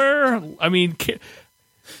somewhere? I mean,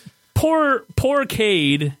 poor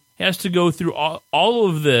Cade has to go through all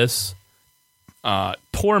of this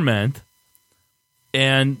torment,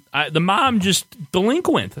 and the mom just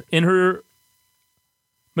delinquent in her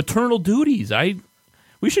maternal duties.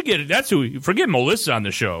 We should get that's who. Forget Melissa on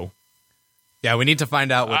the show. Yeah, we need to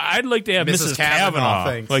find out what I'd like to have Mrs. Mrs. Kavanaugh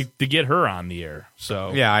Kavanaugh, thinks. like to get her on the air.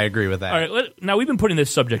 So Yeah, I agree with that. all right. Now we've been putting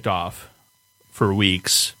this subject off for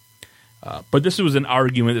weeks, but this was an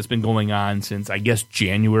argument that's been going on since I guess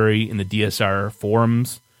January in the DSR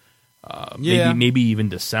forums. Maybe even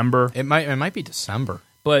December. It might be December.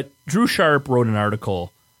 But Drew Sharp wrote an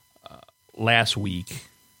article last week,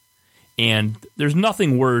 and there's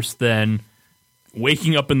nothing worse than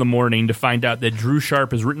waking up in the morning to find out that Drew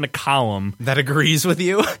Sharp has written a column That agrees with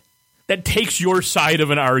you. that takes your side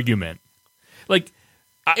of an argument. Like,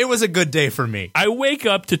 It was a good day for me. I wake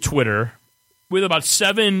up to Twitter with about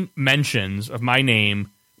 7 mentions of my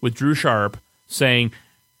name with Drew Sharp saying,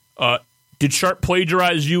 did Sharp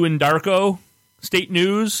plagiarize you in Darko? State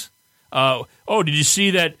News? Did you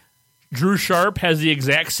see that Drew Sharp has the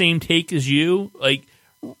exact same take as you? Like,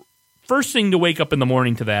 first thing to wake up in the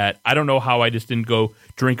morning to that, I don't know how I just didn't go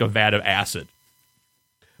drink a vat of acid.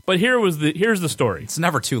 But here's the story. It's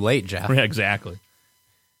never too late, Jeff. Yeah, exactly.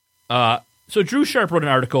 So Drew Sharp wrote an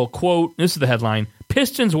article, quote, this is the headline,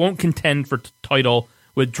 Pistons won't contend for title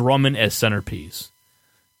with Drummond as centerpiece.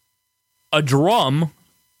 A drum,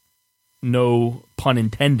 no pun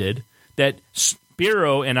intended, that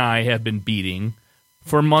Spiro and I have been beating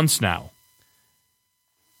for months now.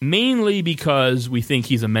 Mainly because we think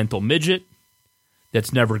he's a mental midget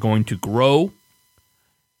that's never going to grow.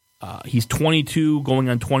 He's 22, going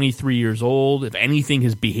on 23 years old. If anything,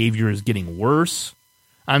 his behavior is getting worse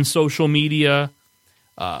on social media.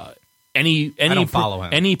 I don't follow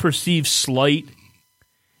him. Any perceived slight,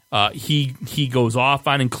 he goes off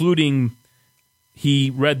on, including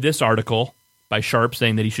he read this article by Sharp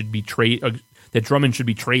saying that he should be that Drummond should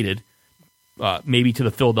be traded, maybe to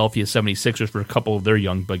the Philadelphia 76ers for a couple of their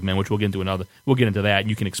young big men, which we'll get into that, and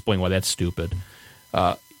you can explain why that's stupid.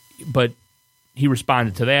 But he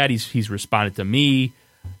responded to that. He's responded to me.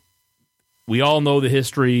 We all know the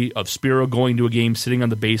history of Spiro going to a game, sitting on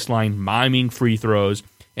the baseline, miming free throws,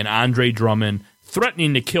 and Andre Drummond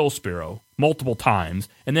threatening to kill Spiro multiple times,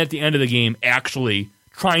 and then at the end of the game actually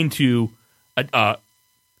trying to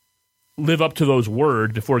live up to those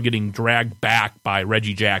words before getting dragged back by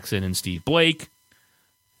Reggie Jackson and Steve Blake.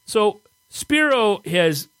 So Spiro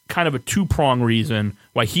has kind of a two-prong reason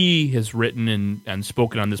why he has written and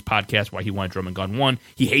spoken on this podcast why he wanted Drummond gone. 1,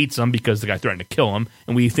 he hates him because the guy threatened to kill him,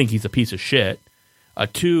 and we think he's a piece of shit.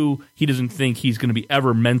 2, he doesn't think he's going to be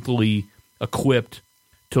ever mentally equipped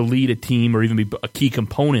to lead a team or even be a key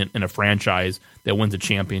component in a franchise that wins a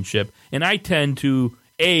championship. And I tend to,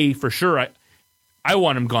 for sure, I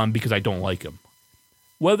want him gone because I don't like him.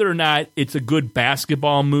 Whether or not it's a good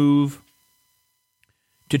basketball move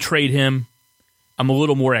to trade him, I'm a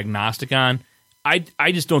little more agnostic on.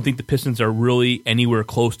 I just don't think the Pistons are really anywhere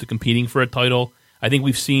close to competing for a title. I think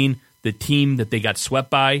we've seen the team that they got swept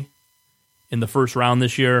by in the first round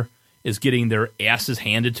this year is getting their asses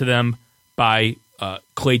handed to them by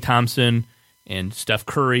Klay Thompson and Steph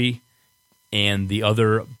Curry and the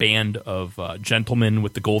other band of gentlemen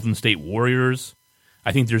with the Golden State Warriors.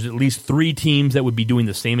 I think there's at least 3 teams that would be doing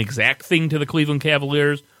the same exact thing to the Cleveland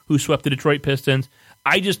Cavaliers who swept the Detroit Pistons.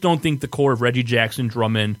 I just don't think the core of Reggie Jackson,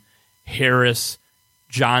 Drummond, Harris,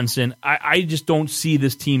 Johnson, I just don't see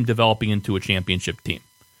this team developing into a championship team.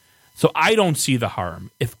 So I don't see the harm.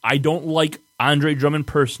 If I don't like Andre Drummond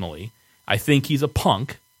personally, I think he's a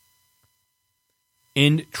punk,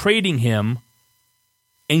 in trading him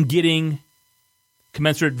and getting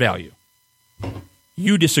commensurate value.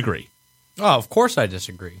 You disagree. Oh, of course I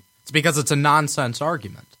disagree. It's because it's a nonsense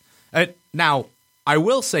argument. Now, I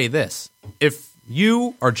will say this. If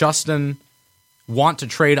you or Justin want to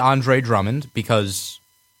trade Andre Drummond because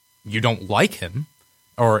you don't like him,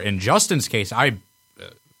 or in Justin's case, I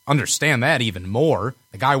understand that even more.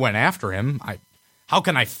 The guy went after him. How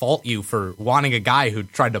can I fault you for wanting a guy who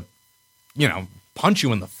tried to, punch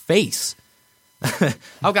you in the face?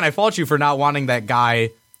 How can I fault you for not wanting that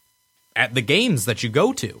guy at the games that you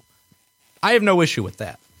go to? I have no issue with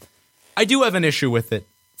that. I do have an issue with it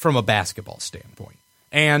from a basketball standpoint.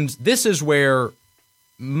 And this is where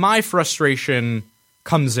my frustration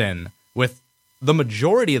comes in with the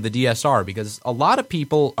majority of the DSR, because a lot of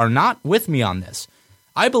people are not with me on this.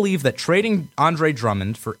 I believe that trading Andre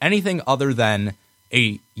Drummond for anything other than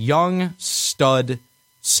a young stud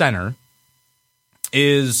center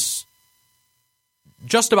is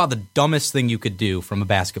just about the dumbest thing you could do from a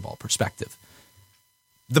basketball perspective.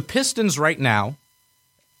 The Pistons right now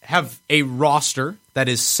have a roster that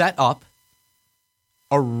is set up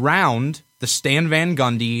around the Stan Van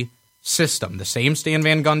Gundy system, the same Stan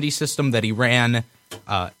Van Gundy system that he ran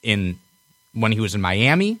when he was in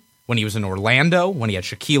Miami, when he was in Orlando, when he had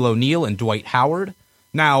Shaquille O'Neal and Dwight Howard.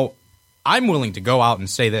 Now, I'm willing to go out and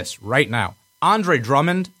say this right now. Andre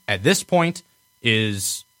Drummond, at this point,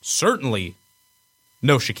 is certainly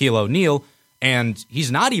no Shaquille O'Neal, and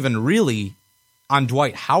he's not even really on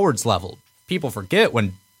Dwight Howard's level. People forget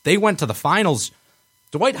when they went to the finals,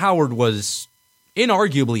 Dwight Howard was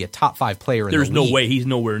inarguably a top 5 player in the league. There's no way he's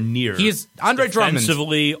nowhere near. He's Andre Drummond.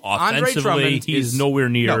 Offensively, he's nowhere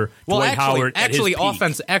near Dwight Howard at his peak.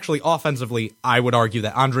 Offensively, I would argue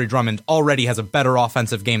that Andre Drummond already has a better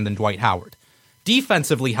offensive game than Dwight Howard.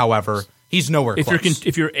 Defensively, however, he's nowhere close.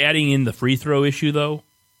 If you're adding in the free throw issue, though,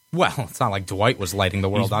 well, it's not like Dwight was lighting the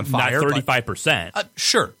world on fire. Not 35%.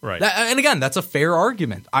 Sure. Right. And again, that's a fair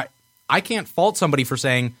argument. I can't fault somebody for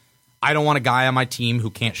saying, I don't want a guy on my team who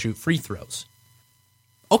can't shoot free throws.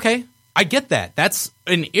 Okay, I get that. That's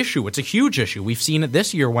an issue. It's a huge issue. We've seen it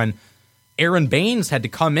this year when Aaron Baines had to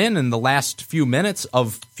come in the last few minutes,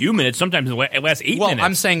 sometimes in the last 8 minutes. Well,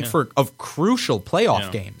 I'm saying of crucial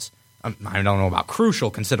playoff games. I don't know about crucial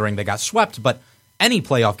considering they got swept, but any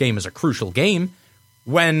playoff game is a crucial game.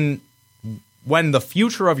 When the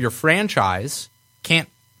future of your franchise can't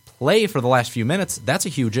play for the last few minutes, that's a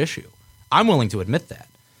huge issue. I'm willing to admit that.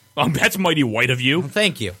 That's mighty white of you.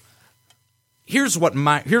 Thank you. Here's where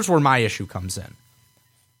my issue comes in.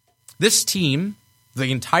 This team, the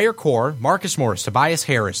entire core, Marcus Morris, Tobias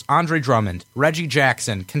Harris, Andre Drummond, Reggie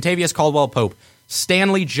Jackson, Kentavious Caldwell-Pope,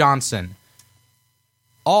 Stanley Johnson,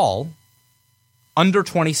 all under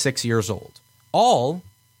 26 years old. All,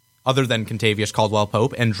 other than Kentavious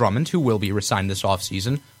Caldwell-Pope and Drummond, who will be re-signed this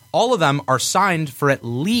offseason, all of them are signed for at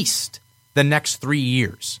least the next 3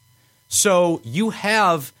 years. So you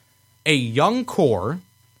have a young core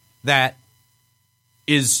that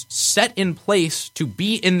is set in place to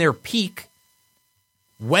be in their peak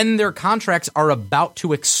when their contracts are about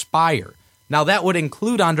to expire. Now, that would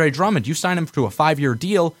include Andre Drummond. You sign him to a 5-year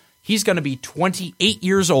deal, he's going to be 28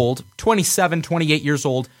 years old, 27, 28 years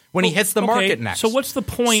old when he hits the market next. So what's the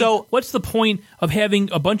point? What's the point of having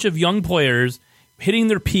a bunch of young players hitting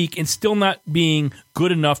their peak and still not being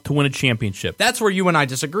good enough to win a championship? That's where you and I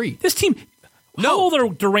disagree. This team, how old are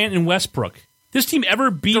Durant and Westbrook? This team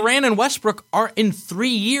ever beat... Durant and Westbrook are in 3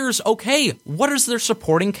 years. Okay, what is their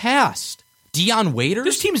supporting cast? Dion Waiters?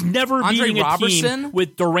 This team's never beating a team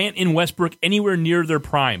with Durant and Westbrook anywhere near their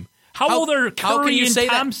prime. How old are Curry and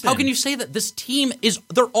Thompson? How can you say that this team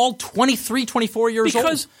they're all 23, 24 years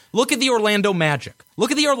old? Look at the Orlando Magic.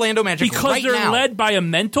 Look at the Orlando Magic right now. Because they're led by a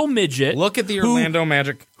mental midget. Look at the Orlando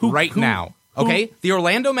Magic right now. Okay? The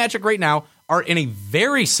Orlando Magic right now are in a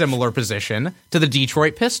very similar position to the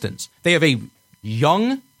Detroit Pistons. They have a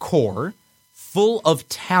young core full of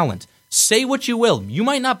talent. Say what you will. You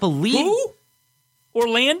might not believe... Who?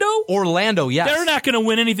 Orlando? Orlando, yes. They're not going to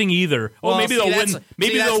win anything either. Well, maybe they'll win.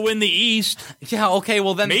 Maybe they'll win the East. Yeah, okay.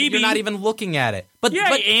 Well, then you're not even looking at it. But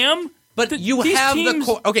I am. But you have the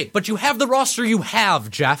core. Okay, but you have the roster you have,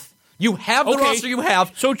 Jeff. You have the roster you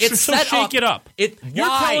have. So shake it up. You're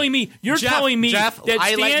telling me Jeff, that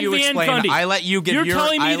I let you explain. Gundy. I let you give your.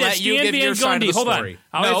 I let you give your side of the story.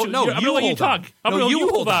 Hold on. No, you hold on. No, you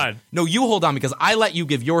hold on. No, you hold on because I let you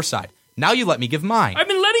give your side. Now you let me give mine. I've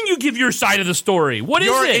been letting you give your side of the story. What is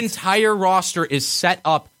it? Your entire roster is set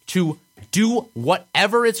up to do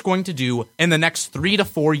whatever it's going to do in the next 3 to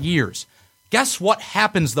 4 years. Guess what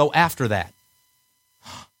happens, though, after that?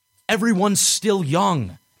 Everyone's still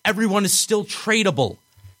young. Everyone is still tradable.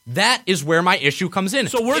 That is where my issue comes in.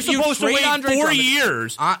 So we're If you supposed to trade wait Andre 4 Drummond-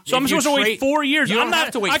 years. if So I'm you supposed to wait trade- 4 years. You don't I'm not,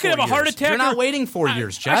 have to wait I could 4 have a heart years. attack. You're not waiting 4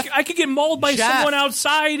 years, Jeff. I could get mauled by Jeff. someone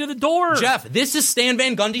outside of the door. Jeff, this is Stan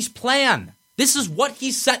Van Gundy's plan. This is what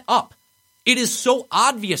he set up. It is so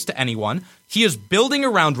obvious to anyone. He is building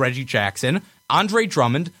around Reggie Jackson, Andre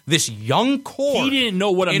Drummond, this young core. He didn't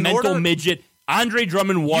know what a in mental order- midget Andre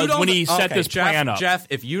Drummond was when he set this plan up. Jeff,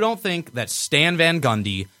 if you don't think that Stan Van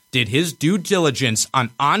Gundy did his due diligence on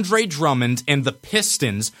Andre Drummond and the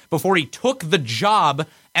Pistons before he took the job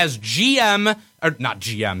as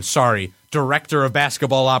Director of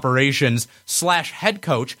Basketball Operations / head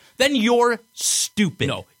coach, then you're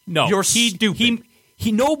stupid. No. You're stupid.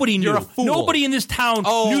 Nobody knew. You're a fool. Nobody in this town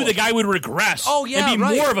knew the guy would regress and be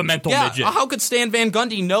more of a mental midget. How could Stan Van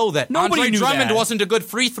Gundy know that Nobody Andre knew Drummond that. wasn't a good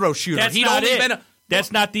free throw shooter? That's He'd not only it. been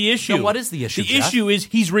That's not the issue. Then what is the issue, The Jeff? issue is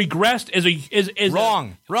he's regressed as a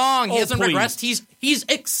Wrong. He Oh, hasn't please. regressed. He's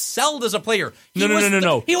excelled as a player.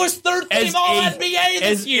 No. He was third team All-NBA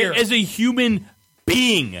this year. As a human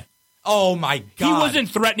being. Oh, my God. He wasn't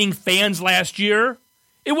threatening fans last year.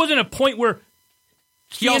 It wasn't a point where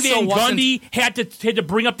Stan Van Gundy had to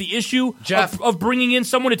bring up the issue of bringing in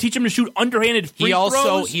someone to teach him to shoot underhanded free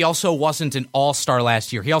throws. He also wasn't an all-star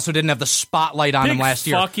last year. He also didn't have the spotlight on him last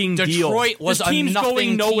year. Fucking Detroit deal. was This team's a nothing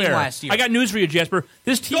going nowhere. team last year. I got news for you, Jasper.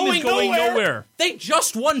 This team is going nowhere. They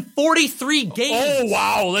just won 43 games. Oh,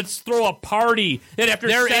 wow. Let's throw a party. That after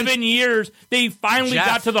 7 years, they finally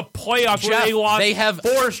got to the playoffs where they lost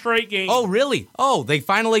 4 straight games. Oh, really? Oh, they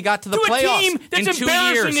finally got to the playoffs. A team that's in 2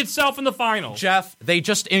 embarrassing years. itself in the finals. Jeff, they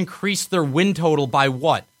just increased their win total by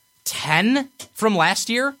what? 10 from last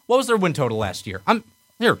year? What was their win total last year?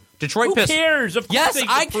 Detroit Who Pistons. cares? Of course Yes, they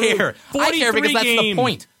I improved. care. I care because that's the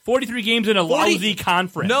point. 43 games in a lousy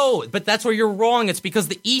conference. No, but that's where you're wrong. It's because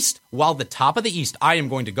the East, while the top of the East, I am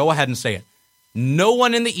going to go ahead and say it, no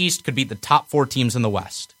one in the East could beat the top 4 teams in the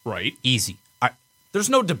West. Right. Easy. There's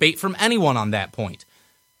no debate from anyone on that point.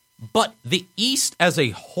 But the East as a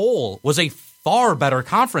whole was a far better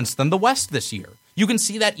conference than the West this year. You can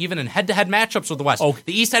see that even in head-to-head matchups with the West.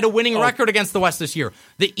 The East had a winning record against the West this year.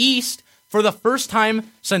 The East, for the first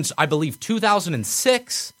time since, I believe,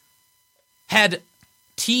 2006, had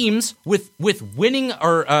teams with winning,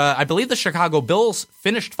 or I believe the Chicago Bulls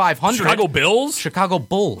finished 500. Chicago Bills? Chicago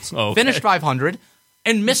Bulls okay. finished 500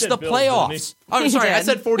 and missed the Bills, playoffs. Oh, sorry, I did.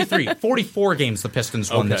 said 43. 44 games the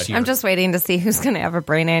Pistons won this year. I'm just waiting to see who's going to have a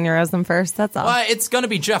brain aneurysm first. That's all. Well, it's going to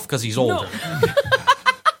be Jeff because he's older.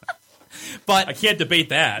 But I can't debate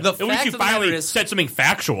that. The At least fact you of the matter finally is- said something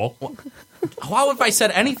factual. How have I said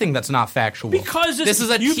anything that's not factual? Because this is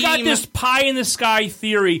a you've team. got this pie in the sky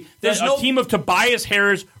theory that There's no- a team of Tobias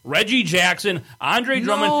Harris, Reggie Jackson, Andre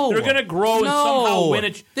Drummond, they're going to grow and somehow win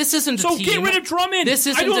it. This isn't a so team. get rid of Drummond. This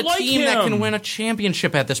I isn't don't a like team him. that can win a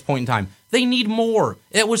championship at this point in time. They need more.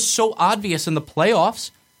 It was so obvious in the playoffs.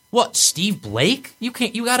 What, Steve Blake? You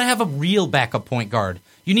got to have a real backup point guard.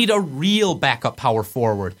 You need a real backup power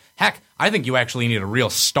forward. Heck, I think you actually need a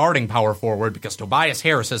real starting power forward because Tobias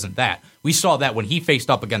Harris isn't that. We saw that when he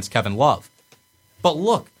faced up against Kevin Love. But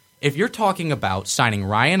look, if you're talking about signing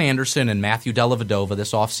Ryan Anderson and Matthew Dellavedova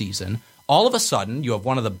this offseason, all of a sudden you have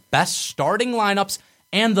one of the best starting lineups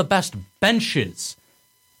and the best benches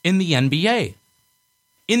in the NBA.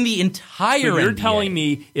 In the entire So you're NBA. telling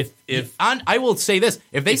me if I will say this.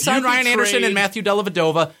 If they If sign you could Ryan Anderson trade- and Matthew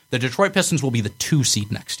Dellavedova, the Detroit Pistons will be the 2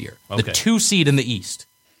 seed next year. Okay. The 2 seed in the East.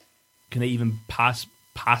 can they even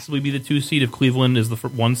possibly be the 2 seed if Cleveland is the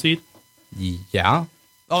 1 seed? Yeah.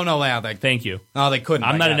 Oh, no, yeah. Thank you. No, they couldn't.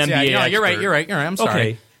 I'm I not an guess. NBA Yeah, you're right. expert. You're right. I'm sorry.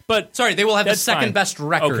 Okay, but Sorry, they will have the that's second fine. best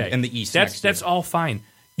record Okay. in the East That's next year. that's all fine.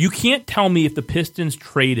 You can't tell me if the Pistons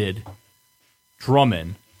traded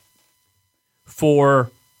Drummond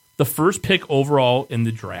for the first pick overall in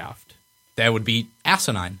the draft. That would be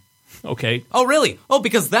asinine. Okay, Oh, really? Oh,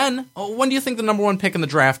 because then, when do you think the number 1 pick in the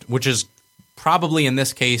draft, which is probably in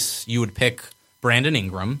this case, you would pick Brandon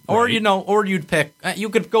Ingram, or Right. or you'd pick. You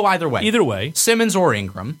could go either way. either way, Simmons or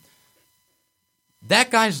Ingram. That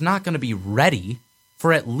guy's not going to be ready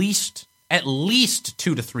for at least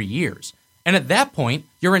 2 to 3 years, and at that point,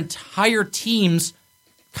 your entire team's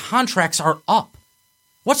contracts are up.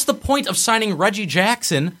 What's the point of signing Reggie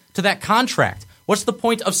Jackson to that contract? What's the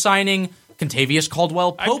point of signing Contavious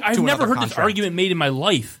Caldwell-Pope I've to never another heard this contract? argument made in my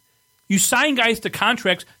life. You sign guys to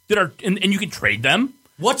contracts that are, and you can trade them.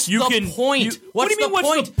 What's You the can- point? you- what do you mean,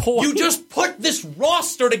 what's the point? You just put this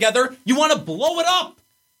roster together. You want to blow it up.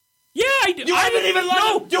 Yeah, I did. You haven't even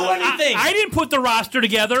let him do anything. I didn't put the roster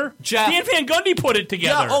together. Jeff. Stan Van Gundy put it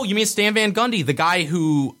together. Yeah, you mean Stan Van Gundy, the guy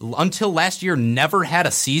who, until last year, never had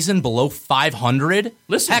a season below 500?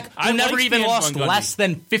 Listen, heck, I who never like even Stan lost Van Gundy. less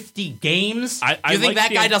than 50 games? I you think like that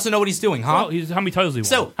Stan- guy doesn't know what he's doing, huh? Well, how many titles he won?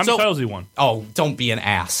 How many titles he won? Oh, don't be an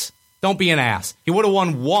ass. Don't be an ass. He would have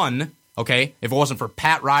won one, okay, if it wasn't for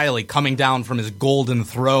Pat Riley coming down from his golden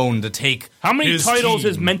throne to take How many his titles team.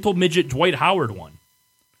 has mental midget Dwight Howard won?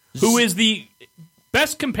 Who is the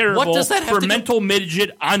best comparable What does that have for to do- mental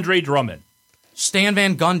midget Andre Drummond? Stan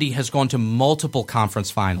Van Gundy has gone to multiple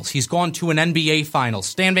conference finals. He's gone to an NBA final.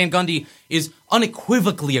 Stan Van Gundy is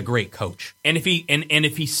unequivocally a great coach. And if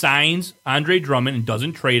he signs Andre Drummond and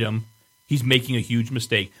doesn't trade him, he's making a huge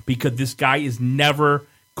mistake because this guy is never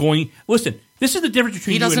going. Listen, this is the difference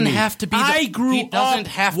between He doesn't you and me. have to be the- I grew he doesn't up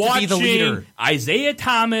have to be the watching leader. Isaiah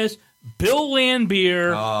Thomas, Bill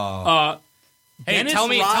Laimbeer. Hey, Dennis tell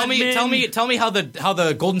me how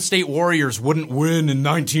the Golden State Warriors wouldn't win in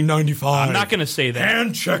 1995. I'm not going to say that.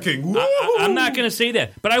 Hand checking. I'm not going to say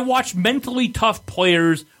that. But I watch mentally tough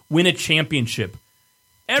players win a championship.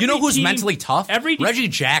 You know who's team- mentally tough? Every Reggie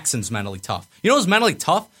Jackson's mentally tough. You know who's mentally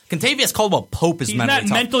tough? Contavious Caldwell Pope is He's mentally not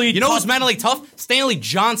tough. mentally you know tough. who's mentally tough? Stanley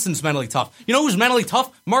Johnson's mentally tough. You know who's mentally tough?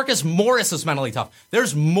 Marcus Morris is mentally tough.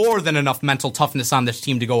 There's more than enough mental toughness on this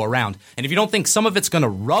team to go around. And if you don't think some of it's going to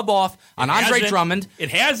rub off on Andre hasn't. Drummond, It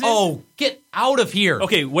hasn't. Oh, get out of here.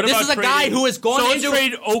 Okay, what this about is a trading- guy who has gone so into let's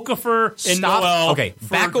trade Okafor and Stop. Noel. Okay, for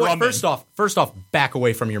back away. Drummond. First off, back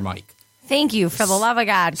away from your mic. Thank you, for the love of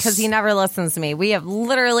God, because he never listens to me. We have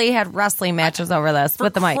literally had wrestling matches over this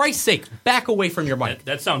with the mic. For Christ's sake, back away from your mic.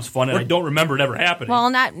 That sounds fun, and I don't remember it ever happening. Well,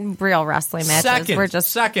 not real wrestling matches. We're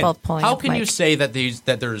just both pulling How up the can you mic. say that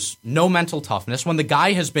there's no mental toughness when the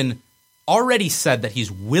guy has been already said that he's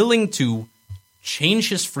willing to change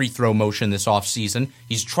his free throw motion this offseason?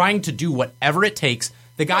 He's trying to do whatever it takes.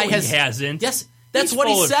 The guy No, he hasn't. Yes, that's He's what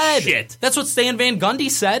he full of said. shit. That's what Stan Van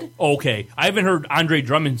Gundy said. Okay, I haven't heard Andre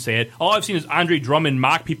Drummond say it. All I've seen is Andre Drummond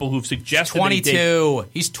mock people who've suggested that he did. 22.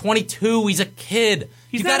 He's 22. He's a kid.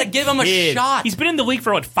 He's You got to not give him a kid. shot. He's been in the league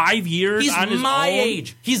for, 5 years He's on his my own?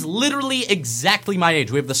 age. He's literally exactly my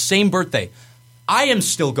age. We have the same birthday. I am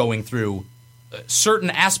still going through certain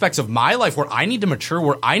aspects of my life where I need to mature,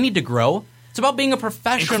 where I need to grow. It's about being a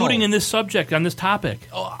professional. Including in this subject, on this topic.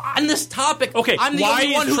 On this topic. Okay, I'm the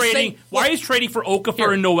only one who's saying, why is trading for Okafor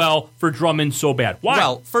Here. and Noel for Drummond so bad? Why?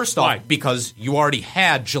 Well, first Why? off, because you already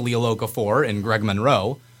had Jahlil Okafor and Greg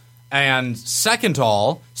Monroe. And second of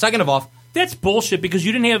all, That's bullshit because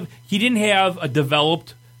he didn't have a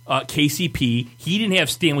developed KCP. He didn't have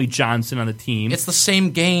Stanley Johnson on the team. it's the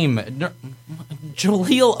same game.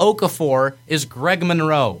 Jahlil Okafor is Greg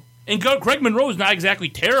Monroe. And Greg Monroe is not exactly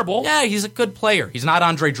terrible. Yeah, he's a good player. He's not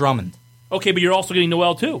Andre Drummond. Okay, but you're also getting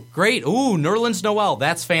Noel too. Great. Ooh, Nerlens Noel.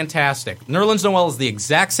 That's fantastic. Nerlens Noel is the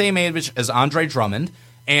exact same age as Andre Drummond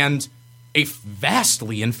and a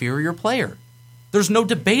vastly inferior player. There's no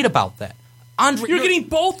debate about that. You're getting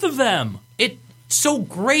both of them. It's so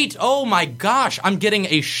great. Oh my gosh. I'm getting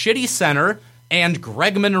a shitty center and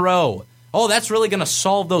Greg Monroe. Oh, that's really going to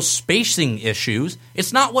solve those spacing issues.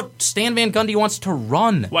 It's not what Stan Van Gundy wants to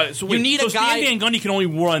run. You need a guy. Stan Van Gundy can only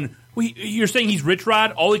run. You're saying he's Rich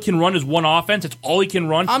Rod? All he can run is one offense. That's all he can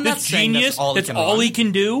run. I'm not this saying genius. that's all he can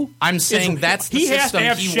run. do. I'm saying that's the he has to system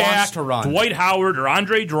have he Shaq, wants to run. Dwight Howard, or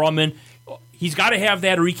Andre Drummond. He's got to have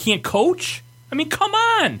that, or he can't coach. I mean, come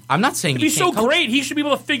on. I'm not saying If he's so can't coach. great, he should be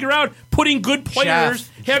able to figure out putting good players,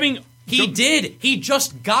 having. He did. He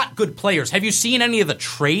just got good players. Have you seen any of the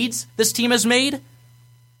trades this team has made?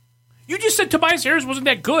 You just said Tobias Harris wasn't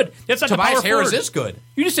that good. That's not the Tobias power Harris forward. is good.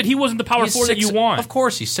 You just said he wasn't the power He's forward that you want. Of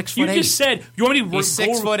course, he's 6'8". You just said you want me to He's go,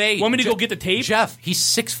 6'8". Want me to go get the tape? Jeff, he's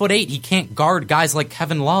 6'8". He can't guard guys like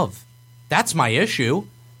Kevin Love. That's my issue.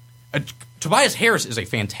 Tobias Harris is a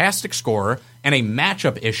fantastic scorer and a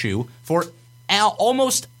matchup issue for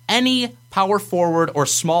almost any power forward or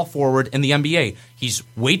small forward in the NBA. He's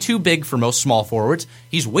way too big for most small forwards.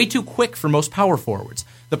 He's way too quick for most power forwards.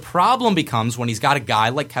 The problem becomes when he's got a guy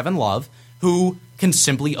like Kevin Love who can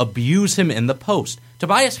simply abuse him in the post.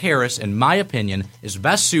 Tobias Harris, in my opinion, is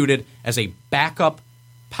best suited as a backup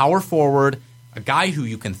power forward, a guy who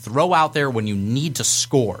you can throw out there when you need to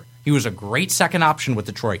score. He was a great second option with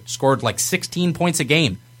Detroit, scored like 16 points a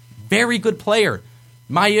game. Very good player.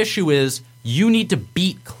 My issue is you need to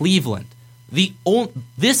beat Cleveland.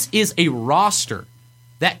 This is a roster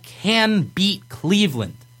that can beat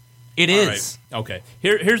Cleveland. It is. Right. Okay.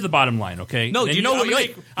 Here's the bottom line. Okay. No, do you know who? We're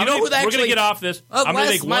going to get off this. I'm going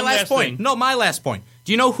to make one last point. thing. No, my last point.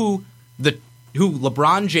 Do you know who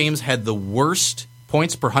LeBron James had the worst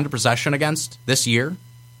points per 100 possession against this year?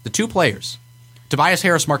 The two players. Tobias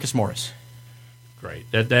Harris, Marcus Morris.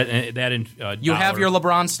 Great. That in you have your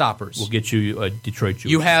LeBron stoppers. We'll get you Detroit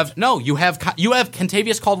Jewish. You have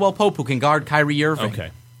Kentavious Caldwell-Pope who can guard Kyrie Irving.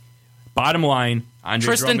 Okay. Bottom line, Andre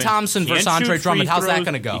Tristan Drummond Thompson versus Andre Drummond. How's that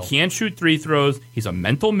going to go? He can't shoot free throws. He's a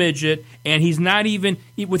mental midget, and he's not even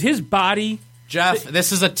with his body. Jeff,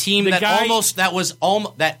 this is a team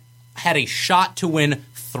that had a shot to win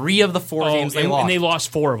 3 of the 4 games they lost. And they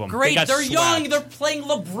lost 4 of them. Great, they're swept. young. They're playing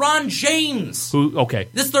LeBron James. Okay.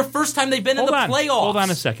 This is their first time they've been in the playoffs. Hold on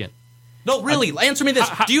a second. No, really, answer me this.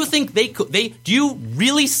 Do you think do you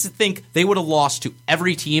really think they would have lost to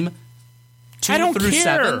every team 2 through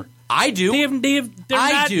 7? I do.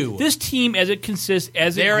 I do. This team, as it consists,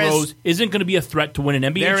 as it grows, isn't going to be a threat to win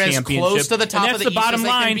an NBA championship. They're as close to the top and of the East bottom as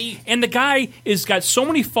line. they can be. And the guy has got so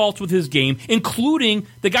many faults with his game, including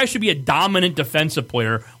the guy should be a dominant defensive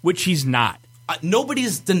player, which he's not.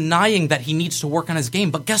 Nobody's denying that he needs to work on his game,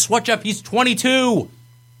 but guess what, Jeff? He's 22.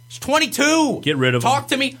 He's 22. Get rid of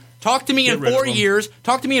him. Talk to me in 4 years.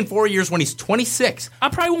 Talk to me in 4 years when he's 26. I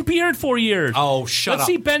probably won't be here in 4 years. Oh, shut up. Let's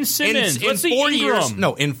see Ben Simmons. Let's see 4 Ingram. years.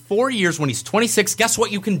 No, in 4 years when he's 26, guess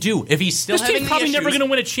what you can do? If he's still this having team's the probably issues, never going to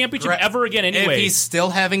win a championship ever again anyway. If he's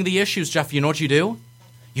still having the issues, Jeff, you know what you do?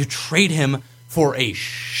 You trade him for a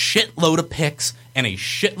shitload of picks and a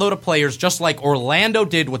shitload of players, just like Orlando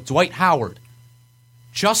did with Dwight Howard.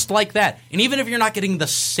 Just like that. And even if you're not getting the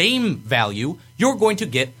same value, you're going to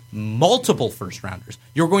get multiple first-rounders.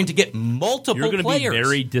 You're going to get multiple players. You're going to be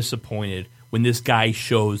very disappointed when this guy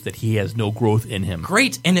shows that he has no growth in him.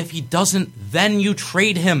 Great, and if he doesn't, then you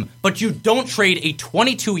trade him. But you don't trade a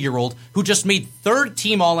 22-year-old who just made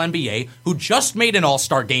third-team All-NBA, who just made an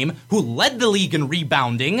All-Star game, who led the league in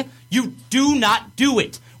rebounding. You do not do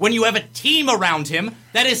it when you have a team around him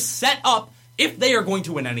that is set up if they are going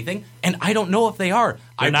to win anything, and I don't know if they are.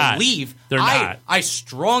 They're not. They're not. I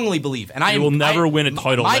strongly believe, and they will never win a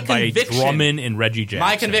title led by Drummond and Reggie Jackson.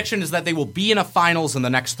 My conviction is that they will be in a finals in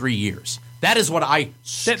the next 3 years. That is what I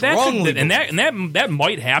strongly believe. And that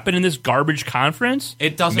might happen in this garbage conference.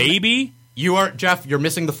 It doesn't. Maybe. You are, Jeff, you're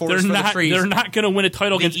missing the forest for the trees. They're not going to win a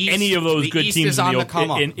title against any of those good East teams is on the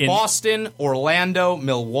come up. Boston, Orlando,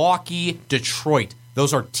 Milwaukee, Detroit.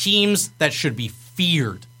 Those are teams that should be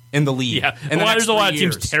feared in the league. Yeah, there's a lot of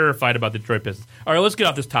teams terrified about the Detroit Pistons. All right, let's get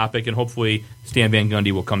off this topic, and hopefully Stan Van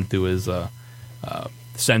Gundy will come to his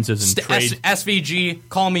senses and trade. SVG,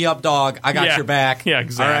 call me up, dog. I got your back. Yeah,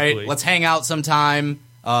 exactly. All right, let's hang out sometime.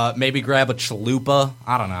 Maybe grab a chalupa.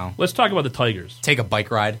 I don't know. Let's talk about the Tigers. Take a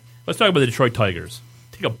bike ride. Let's talk about the Detroit Tigers.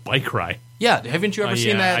 Take a bike ride. Yeah, haven't you ever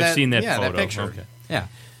seen that? I've seen that photo. That picture. Okay. Yeah.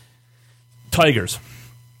 Tigers.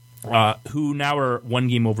 Who now are 1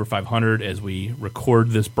 game over 500 as we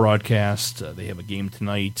record this broadcast. They have a game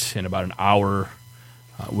tonight in about an hour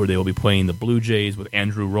where they will be playing the Blue Jays with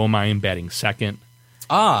Andrew Romine batting second.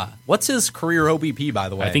 What's his career OBP, by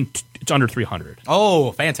the way? I think it's under 300.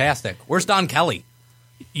 Oh, fantastic. Where's Don Kelly?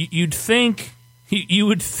 You would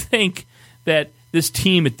think that this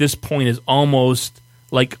team at this point is almost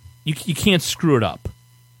like you can't screw it up.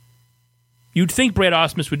 You'd think Brad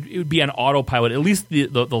Ausmus would be on autopilot, at least the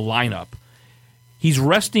lineup. He's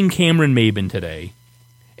resting Cameron Maben today,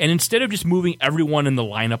 and instead of just moving everyone in the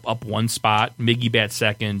lineup up one spot, Miggy bats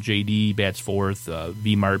second, JD bats fourth,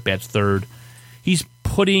 V-Mart bats third, he's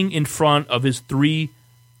putting in front of his 3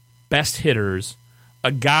 best hitters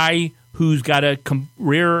a guy who's got a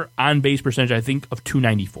career on-base percentage, I think, of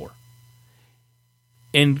 .294.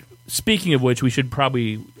 And speaking of which, we should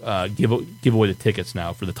probably give away the tickets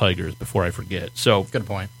now for the Tigers before I forget. So, good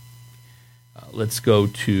point. Let's go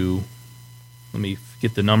to. Let me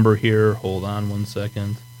get the number here. Hold on 1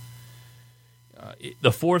 second.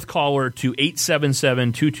 The fourth caller to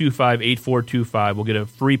 877-225-8425 will get a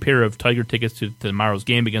free pair of Tiger tickets to tomorrow's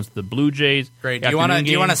game against the Blue Jays. Great. Do you want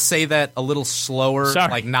to say that a little slower,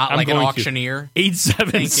 like not like an auctioneer?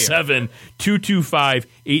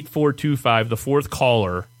 877-225-8425. The fourth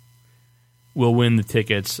caller will win the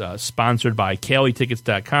tickets, sponsored by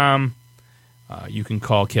CaliTickets.com. You can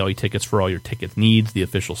call Cali Tickets for all your ticket needs, the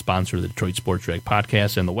official sponsor of the Detroit Sports Drag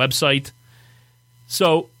podcast and the website.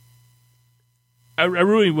 So, I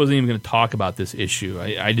really wasn't even going to talk about this issue.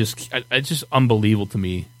 It's just unbelievable to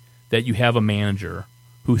me that you have a manager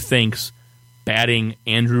who thinks batting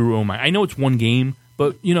Andrew Romine. I know it's 1 game,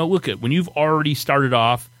 but look at when you've already started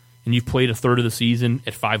off and you've played a third of the season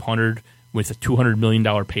at 500 with a $200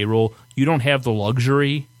 million payroll. You don't have the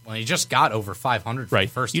luxury. Well, he just got over 500 for the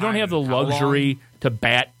first time. You don't have the luxury to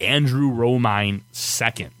bat Andrew Romine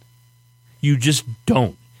second. You just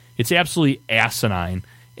don't. It's absolutely asinine,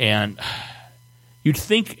 and you'd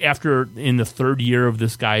think in the third year of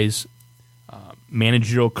this guy's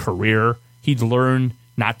managerial career, he'd learn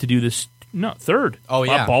not to do this. No, third. Oh,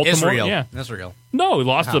 yeah. Baltimore. Israel. Yeah. Israel. No, he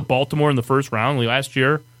lost to Baltimore in the first round last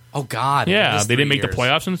year. Oh, God. Yeah, they didn't make the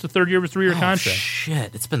playoffs since the third year of his 3-year contract.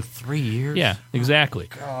 Shit. It's been 3 years. Yeah, exactly.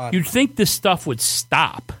 Oh, God. You'd think this stuff would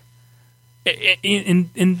stop.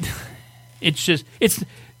 And it's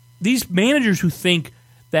these managers who think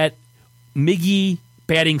that Miggy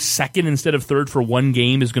batting second instead of third for one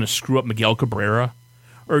game is going to screw up Miguel Cabrera,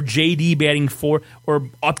 or JD batting fourth, or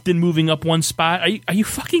Upton moving up one spot. Are you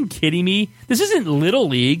fucking kidding me? This isn't Little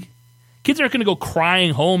League. Kids aren't going to go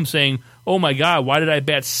crying home saying, "Oh my God, why did I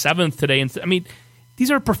bat seventh today?" I mean,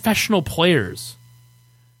 these are professional players.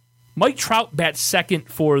 Mike Trout bats second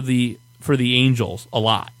for the Angels a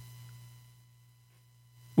lot.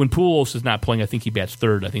 When Pujols is not playing, I think he bats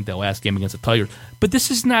third. I think that last game against the Tigers. But this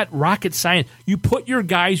is not rocket science. You put your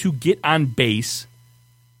guys who get on base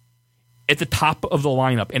at the top of the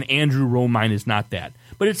lineup, and Andrew Romine is not that.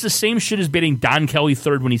 But it's the same shit as batting Don Kelly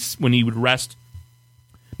third when he would rest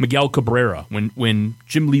Miguel Cabrera, when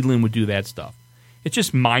Jim Leland would do that stuff. It's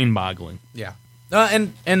just mind-boggling. Yeah.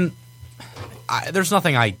 There's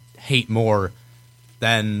nothing I hate more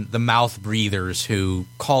than the mouth breathers who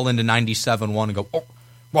call into 97.1 and go, "Oh,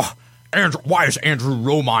 well, why is Andrew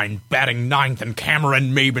Romine batting ninth and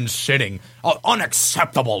Cameron Maben sitting?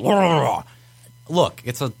 Unacceptable." Look,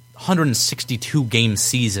 it's a 162-game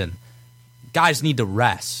season. Guys need to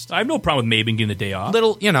rest. I have no problem with Maben getting the day off.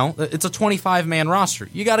 It's a 25-man roster.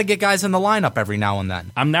 You got to get guys in the lineup every now and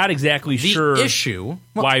then. I'm not exactly sure the issue.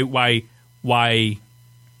 Why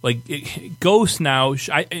like Ghost now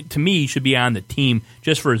to me should be on the team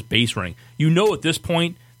just for his base running. You know at this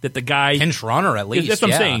point that the guy pinch runner at least. That's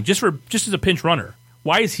what I'm saying. Just as a pinch runner.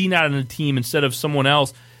 Why is he not on the team instead of someone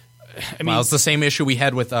else? I mean, it's the same issue we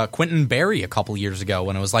had with Quentin Berry a couple years ago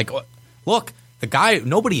when it was like, look, the guy.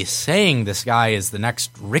 Nobody is saying this guy is the next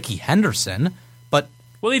Ricky Henderson, but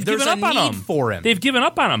they've given up on him. For him. They've given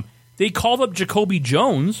up on him. They called up Jacoby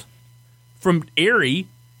Jones from Erie,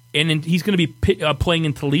 and he's going to be playing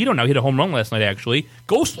in Toledo now. He hit a home run last night, actually.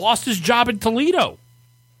 Ghost lost his job in Toledo.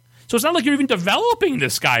 So it's not like you're even developing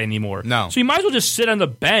this guy anymore. No. So you might as well just sit on the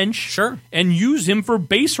bench and use him for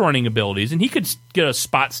base running abilities. And he could get a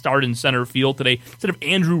spot start in center field today instead of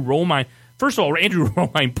Andrew Romine. First of all, Andrew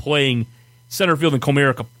Romine playing center field in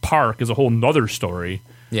Comerica Park is a whole nother story.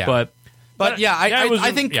 Yeah. But yeah,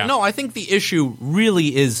 I think the issue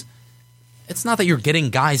really is it's not that you're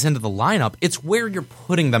getting guys into the lineup, it's where you're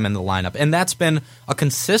putting them in the lineup. And that's been a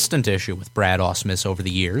consistent issue with Brad Ausmus over the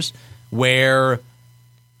years, where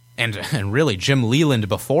and really Jim Leland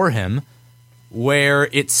before him, where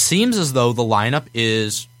it seems as though the lineup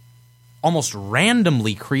is almost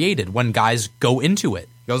randomly created when guys go into it.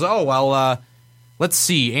 He goes, let's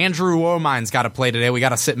see, Andrew Romine's got to play today. We got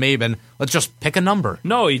to sit Maben. Let's just pick a number.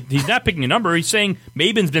 No, he's not picking a number. He's saying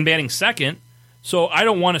Maben's been batting second, so I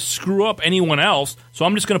don't want to screw up anyone else, so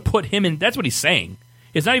I'm just going to put him in. That's what he's saying.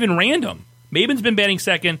 It's not even random. Maben's been batting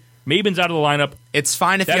second. Maben's out of the lineup. It's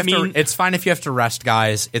fine if it's fine if you have to rest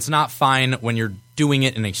guys. It's not fine when you're doing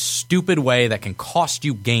it in a stupid way that can cost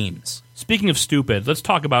you games. Speaking of stupid, let's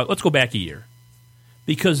go back a year.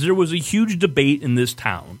 Because there was a huge debate in this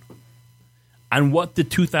town on what the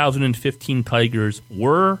 2015 Tigers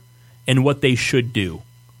were and what they should do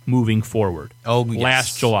moving forward. Oh, yes.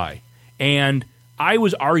 Last July. And I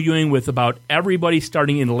was arguing with about everybody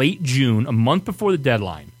starting in late June, a month before the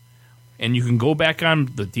deadline. And you can go back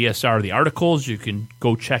on the DSR, the articles. You can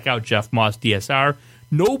go check out Jeff Moss DSR.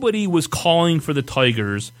 Nobody was calling for the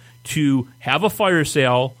Tigers to have a fire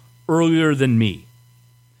sale earlier than me.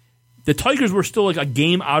 The Tigers were still like a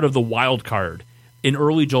game out of the wild card in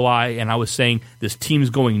early July, and I was saying this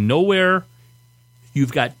team's going nowhere.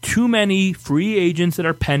 You've got too many free agents that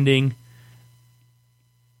are pending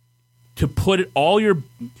to put all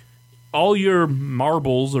your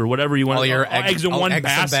marbles or whatever you want, all your eggs in one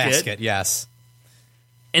basket. Yes,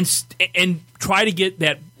 and try to get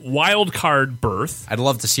that wild card berth. I'd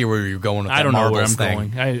love to see where you're going with that I don't know where I'm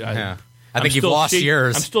thing. going. I think you've lost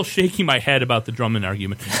yours. I'm still shaking my head about the Drummond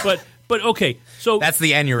argument, but okay. So that's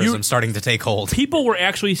the aneurysm starting to take hold. People were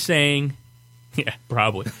actually saying, yeah,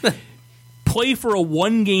 probably play for a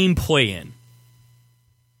one-game play-in.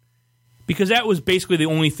 Because that was basically the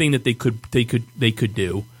only thing that they could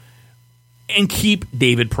do. And keep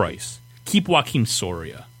David Price. Keep Joaquin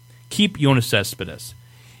Soria. Keep Yoenis Cespedes.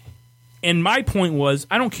 And my point was,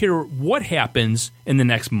 I don't care what happens in the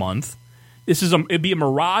next month. It'd be a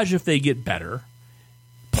mirage if they get better.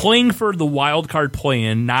 Playing for the wild card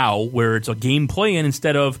play-in now, where it's a game play-in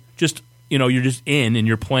instead of just, you're just in and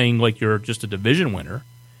you're playing like you're just a division winner.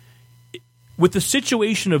 With the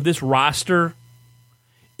situation of this roster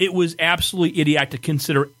it was absolutely idiotic to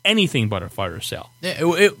consider anything but a fire sale.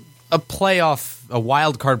 A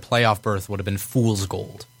wild card playoff berth would have been fool's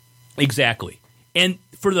gold. Exactly. And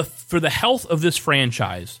for the health of this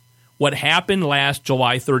franchise, what happened last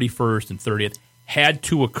July 31st and 30th had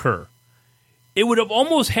to occur. It would have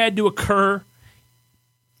almost had to occur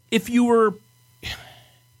if you were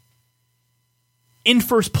in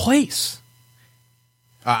first place.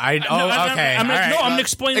 I'm going to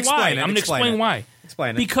explain why. I'm going to explain why.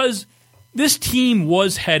 Explain it. Because this team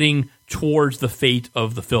was heading towards the fate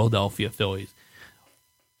of the Philadelphia Phillies.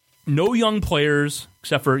 No young players,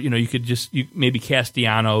 except for, you could maybe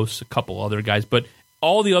Castellanos, a couple other guys, but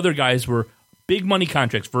all the other guys were big money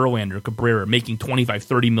contracts. Verlander, Cabrera, making $25,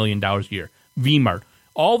 $30 million a year. Vmart,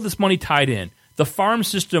 all this money tied in. The farm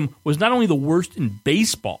system was not only the worst in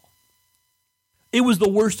baseball, it was the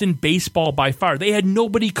worst in baseball by far. They had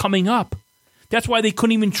nobody coming up. That's why they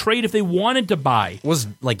couldn't even trade if they wanted to buy. Was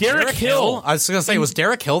like Derek Hill? I was going to say, was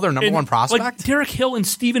Derek Hill their number one prospect? Like Derek Hill and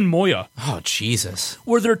Steven Moya. Oh, Jesus.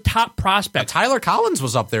 Were their top prospects. Tyler Collins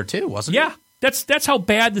was up there too, wasn't he? Yeah. That's how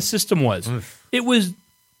bad the system was. Oof. It was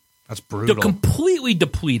That's brutal. Completely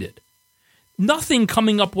depleted. Nothing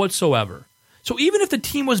coming up whatsoever. So even if the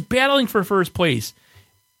team was battling for first place,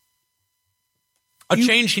 a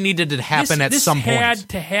change needed to happen at some point. This had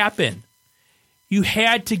to happen. You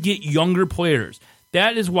had to get younger players.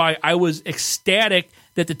 That is why I was ecstatic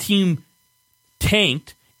that the team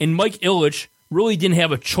tanked and Mike Ilitch really didn't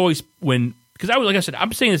have a choice because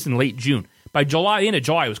I'm saying this in late June. By end of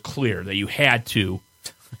July, it was clear that you had to.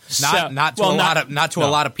 Not to a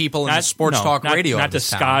lot of people in the sports talk radio. Not the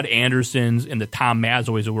Scott Andersons and the Tom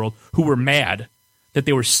Mazzois of the world who were mad that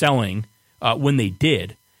they were selling when they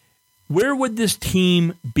did. Where would this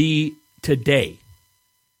team be today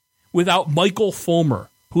without Michael Fulmer,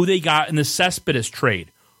 who they got in the Cespedes trade,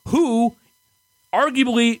 who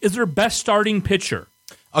arguably is their best starting pitcher?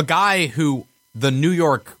 A guy who the New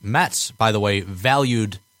York Mets, by the way,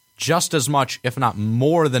 valued just as much, if not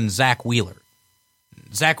more, than Zach Wheeler.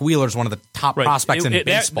 Zach Wheeler is one of the top prospects in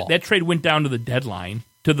baseball. That trade went down to the deadline,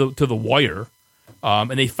 to the wire,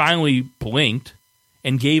 and they finally blinked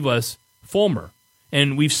and gave us Fulmer.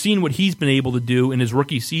 And we've seen what he's been able to do in his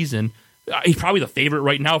rookie season. He's probably the favorite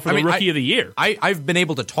right now for the Rookie of the Year. I've been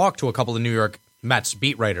able to talk to a couple of New York Mets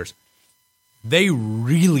beat writers. They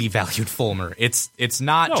really valued Fulmer. It's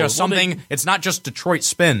not just Detroit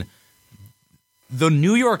spin. The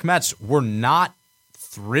New York Mets were not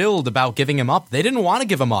thrilled about giving him up. They didn't want to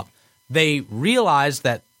give him up. They realized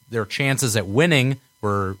that their chances at winning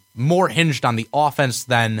were more hinged on the offense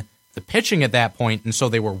than the pitching at that point, and so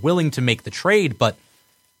they were willing to make the trade, but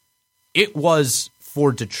it was,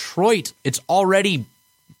 for Detroit, it's already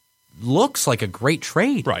looks like a great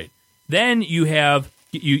trade. Right. Then you have,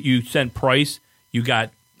 you sent Price, you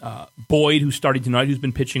got Boyd, who's starting tonight, who's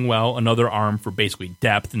been pitching well, another arm for basically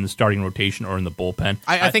depth in the starting rotation or in the bullpen.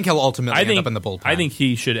 I think he'll ultimately end up in the bullpen. I think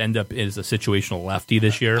he should end up as a situational lefty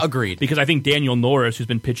this year. Agreed. Because I think Daniel Norris, who's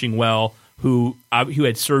been pitching well, who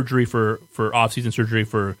had surgery for off-season surgery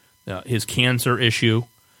for his cancer issue,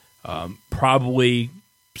 probably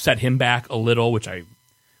set him back a little, which I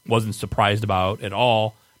wasn't surprised about at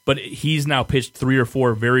all. But he's now pitched 3 or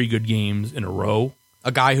 4 very good games in a row.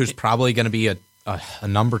 A guy who's probably going to be a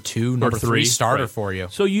number 2, number 3 starter for you.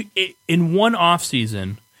 So in one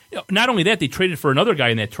offseason, not only that, they traded for another guy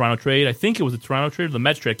in that Toronto trade. I think it was the Toronto trade or the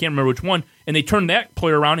Mets trade. I can't remember which one. And they turned that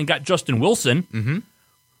player around and got Justin Wilson,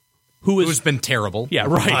 who's been terrible. Yeah,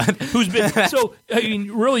 right. Who's been so? I mean,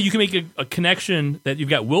 really, you can make a connection that you've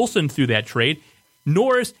got Wilson through that trade,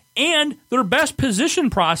 Norris, and their best position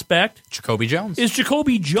prospect, Jacoby Jones, is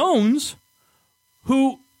Jacoby Jones,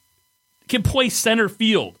 who can play center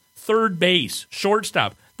field, third base,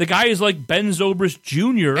 shortstop. The guy is like Ben Zobrist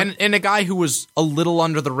Jr. And a guy who was a little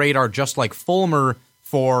under the radar, just like Fulmer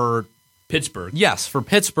for Pittsburgh. Yes, for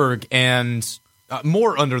Pittsburgh, and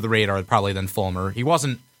more under the radar probably than Fulmer. He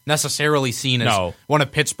wasn't necessarily seen as one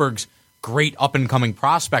of Pittsburgh's great up-and-coming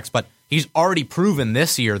prospects, but he's already proven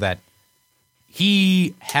this year that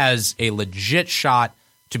he has a legit shot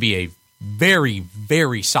to be a very,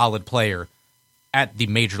 very solid player at the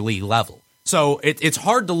major league level. So it's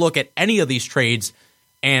hard to look at any of these trades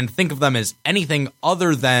and think of them as anything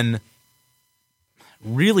other than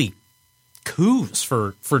really coups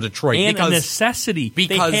for Detroit. And a necessity.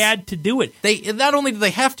 Because they had to do it. Not only do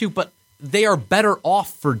they have to, but they are better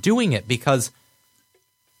off for doing it because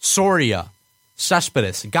Soria,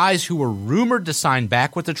 Cespedes, guys who were rumored to sign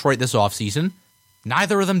back with Detroit this offseason,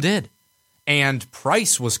 neither of them did. And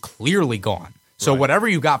Price was clearly gone. So whatever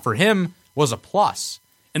you got for him was a plus.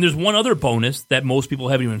 And there's one other bonus that most people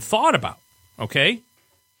haven't even thought about, okay?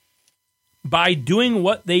 by doing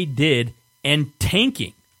what they did and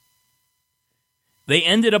tanking. They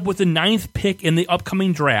ended up with the 9th pick in the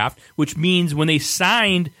upcoming draft, which means when they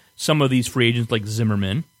signed some of these free agents like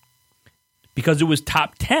Zimmerman, because it was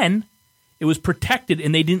top 10, it was protected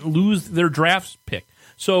and they didn't lose their draft pick.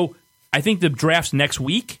 So I think the draft's next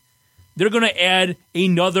week. They're going to add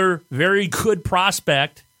another very good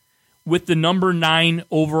prospect with the number 9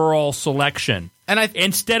 overall selection. And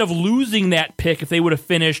instead of losing that pick, if they would have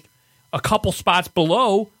finished a couple spots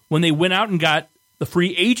below when they went out and got the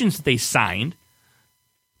free agents that they signed,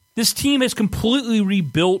 this team has completely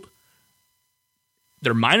rebuilt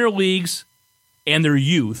their minor leagues and their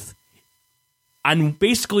youth on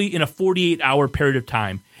basically in a 48-hour period of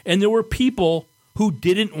time. And there were people who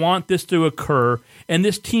didn't want this to occur, and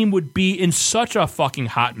this team would be in such a fucking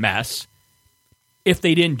hot mess if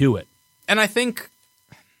they didn't do it. And I think,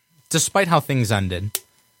 despite how things ended,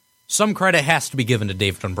 some credit has to be given to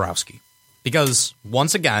David Dombrowski. Because,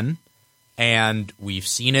 once again, and we've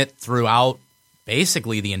seen it throughout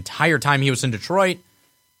basically the entire time he was in Detroit,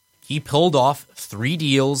 he pulled off 3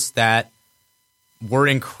 deals that were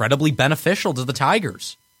incredibly beneficial to the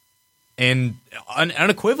Tigers. And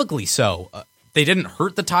unequivocally so. They didn't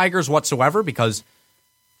hurt the Tigers whatsoever because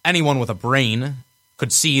anyone with a brain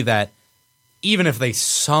could see that even if they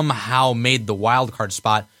somehow made the wild card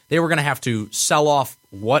spot, they were going to have to sell off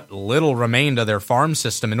what little remained of their farm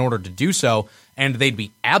system in order to do so, and they'd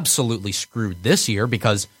be absolutely screwed this year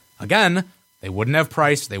because, again, they wouldn't have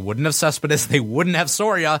Price, they wouldn't have Cespedes, they wouldn't have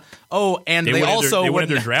Soria. Oh, and they also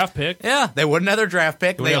wouldn't have their draft pick. Yeah, they wouldn't have their draft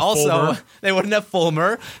pick. They wouldn't have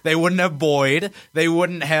Fulmer. They wouldn't have Boyd. They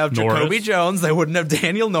wouldn't have Jacoby Jones. They wouldn't have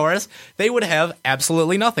Daniel Norris. They would have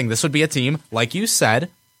absolutely nothing. This would be a team, like you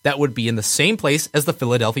said, that would be in the same place as the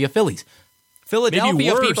Philadelphia Phillies.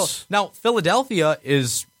 Philadelphia people. Now, Philadelphia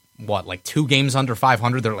is what, like 2 games under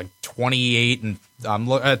 500. They're like 28 and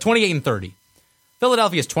 30.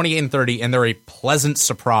 Philadelphia is 28-30, and they're a pleasant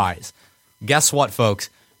surprise. Guess what,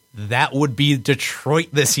 folks? That would be Detroit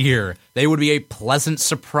this year. They would be a pleasant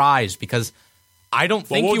surprise because I don't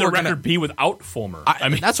think what you would were the record be without Fulmer? I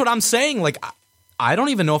mean, that's what I'm saying. Like, I don't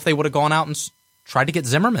even know if they would have gone out and tried to get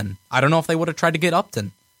Zimmerman. I don't know if they would have tried to get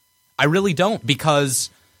Upton. I really don't,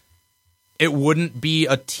 because it wouldn't be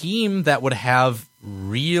a team that would have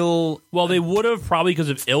real. Well, they would have probably because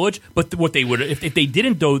of Illich, but what they would if they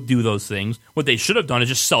didn't do those things, what they should have done is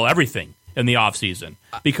just sell everything in the offseason,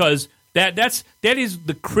 because that is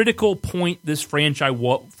the critical point this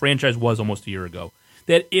franchise was almost a year ago.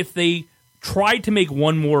 That if they tried to make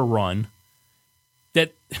one more run,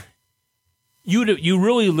 that you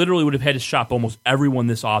really literally would have had to shop almost everyone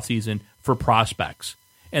this offseason for prospects.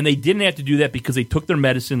 And they didn't have to do that because they took their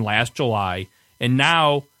medicine last July, and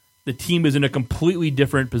now the team is in a completely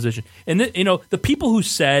different position. And the people who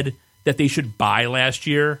said that they should buy last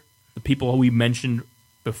year, the people who we mentioned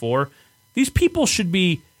before, these people should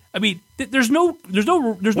be. I mean, there's no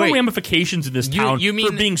ramifications in this town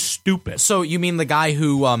for being stupid. So you mean the guy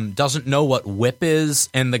who doesn't know what whip is,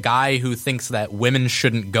 and the guy who thinks that women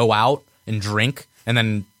shouldn't go out and drink and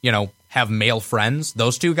then have male friends?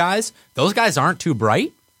 Those 2 guys, those guys aren't too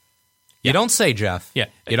bright. You don't say, Jeff. Yeah,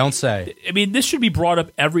 you don't say. I mean, this should be brought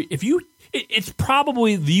up it's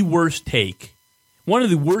probably the worst take, one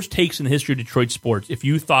of the worst takes in the history of Detroit sports. If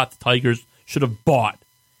you thought the Tigers should have bought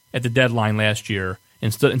at the deadline last year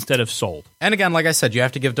instead of sold. And again, like I said, you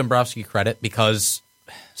have to give Dombrowski credit because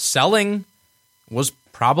selling was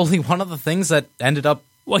probably one of the things that ended up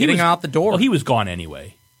getting out the door. Well, he was gone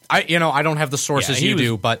anyway. I don't have the sources you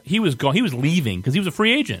do, but he was gone. He was leaving because he was a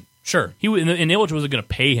free agent. Sure, and Illich wasn't going to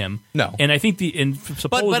pay him. No, and I think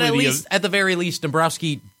but at the very least,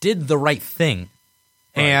 Dombrowski did the right thing,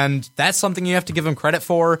 right. And that's something you have to give him credit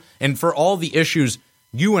for. And for all the issues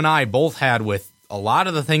you and I both had with a lot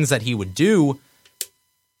of the things that he would do,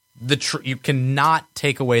 you cannot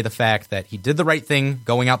take away the fact that he did the right thing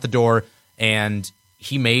going out the door, and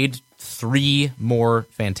he made 3 more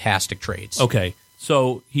fantastic trades. Okay,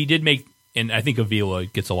 so he did make. And I think Avila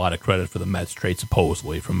gets a lot of credit for the Mets trade,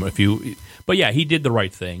 supposedly from a few. But yeah, he did the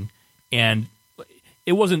right thing, and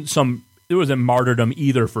there wasn't martyrdom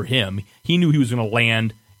either for him. He knew he was going to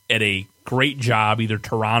land at a great job, either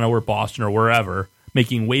Toronto or Boston or wherever,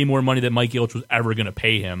 making way more money than Mike Ilitch was ever going to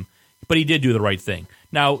pay him. But he did do the right thing.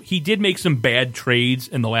 Now, he did make some bad trades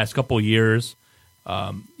in the last couple of years.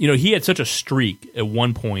 He had such a streak at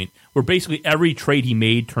one point where basically every trade he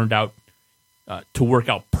made turned out to work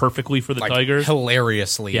out perfectly for the Tigers.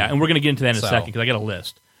 Hilariously. Yeah, and we're going to get into that in a second because I got a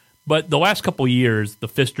list. But the last couple of years, the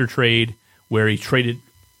Pfister trade where he traded,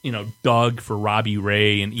 Doug for Robbie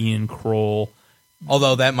Ray and Ian Kroll,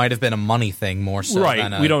 Although that might have been a money thing more so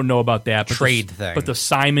than a we don't know about that. But trade thing. But the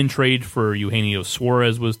Simon trade for Eugenio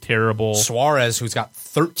Suarez was terrible. Suarez, who's got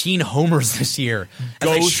 13 homers this year as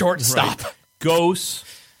a shortstop. Right.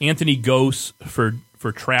 Anthony Gose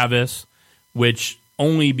for Travis, which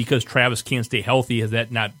only because Travis can't stay healthy has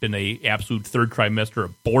that not been a absolute third trimester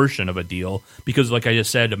abortion of a deal. Because like I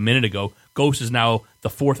just said a minute ago, Gose is now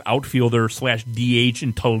the fourth outfielder / DH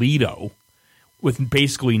in Toledo, with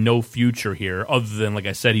basically no future here, other than, like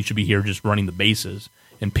I said, he should be here just running the bases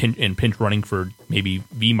and pinch running for maybe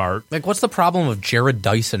V-Mart. Like, what's the problem of Jared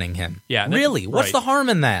Dysoning him? Yeah, really? What's the harm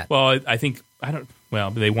in that? Well, I think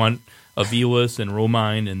they want Aviles and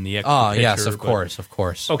Romine and the extra pitcher, yes, of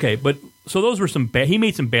course. Okay, but so those were some bad. He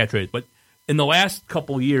made some bad trades, but in the last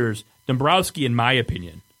couple of years, Dombrowski, in my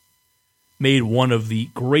opinion, made one of the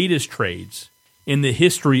greatest trades in the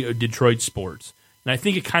history of Detroit sports. And I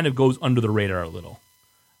think it kind of goes under the radar a little.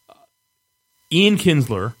 Ian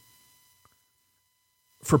Kinsler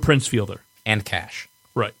for Prince Fielder. And cash.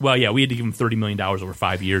 Right. Well, yeah, we had to give him $30 million over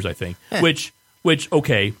 5 years, I think. Which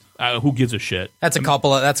okay, who gives a shit? That's a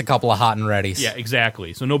couple of hot and readies. Yeah,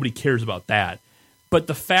 exactly. So nobody cares about that. But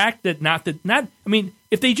the fact that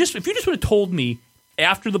if you just would have told me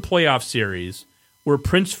after the playoff series where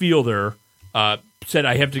Prince Fielder said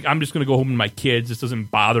I'm just going to go home with my kids. This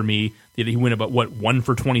doesn't bother me. That he went about 1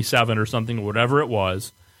 for 27 or something or whatever it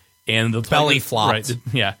was, and the belly flopped.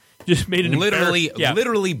 Right, just made an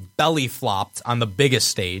literally belly flopped on the biggest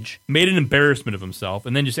stage. Made an embarrassment of himself,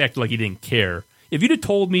 and then just acted like he didn't care. If you'd have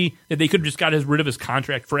told me that they could have just got rid of his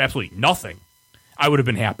contract for absolutely nothing, I would have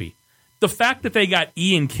been happy. The fact that they got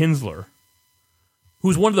Ian Kinsler,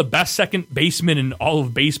 who's one of the best second basemen in all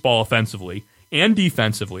of baseball offensively and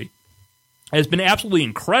defensively, has been absolutely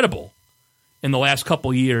incredible in the last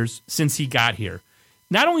couple of years since he got here.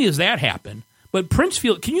 Not only has that happened, but Prince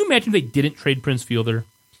Fielder, can you imagine if they didn't trade Prince Fielder?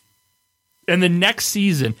 And the next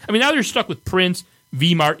season, now they're stuck with Prince,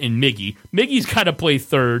 V-Mart, and Miggy. Miggy's got to play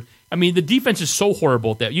third. The defense is so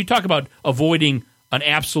horrible that you talk about avoiding an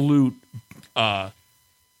absolute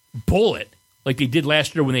bullet like they did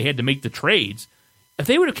last year when they had to make the trades. If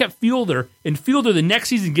they would have kept Fielder, and Fielder the next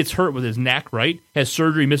season gets hurt with his neck, right? Has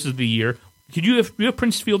surgery, misses the year. Could you have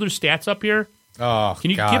Prince Fielder's stats up here? Oh,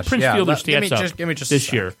 can you get Prince Fielder's stats up give me just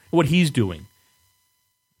this year? What he's doing?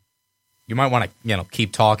 You might want to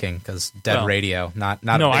keep talking because radio. Not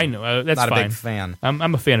no, I know that's not fine. a big fan.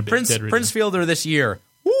 I'm a fan of Prince Dead Radio. Prince Fielder this year.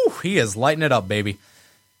 Woo, he is lighting it up, baby.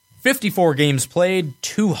 54 games played,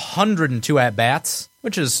 202 at bats,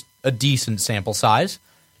 which is a decent sample size.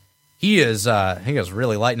 He is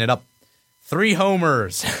really lighting it up. 3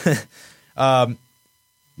 homers.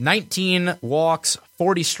 19 walks,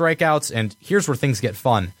 40 strikeouts, and here's where things get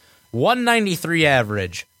fun. 193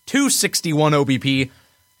 average, 261 OBP,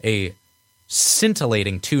 a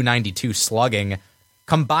scintillating 292 slugging.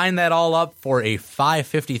 Combine that all up for a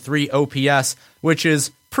 553 OPS, which is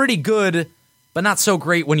pretty good, but not so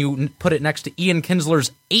great when you put it next to Ian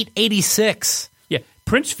Kinsler's 886. Yeah,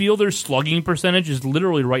 Prince Fielder's slugging percentage is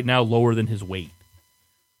literally right now lower than his weight.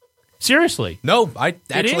 Seriously. No, I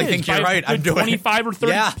actually think you're right. I'm doing 25 or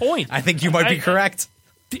 30 points. I think you might be correct.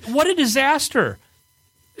 What a disaster.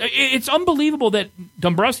 It's unbelievable that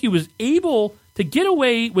Dombrowski was able to get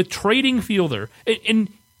away with trading Fielder.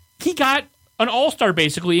 And he got an all-star,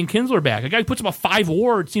 basically, in Kinsler back. A guy who puts up a 5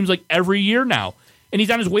 WAR, it seems like, every year now. And he's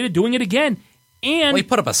on his way to doing it again. And he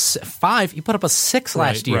put up a 5. He put up a 6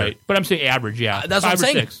 last year. Right. But I'm saying average, yeah. That's what I'm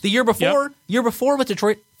saying. 6. The year before with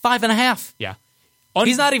Detroit, 5.5. Yeah.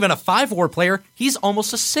 He's not even a 5 WAR player. He's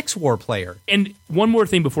almost a 6 WAR player. And one more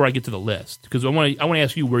thing before I get to the list, because I want to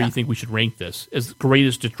ask you where you think we should rank this as the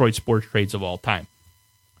greatest Detroit sports trades of all time.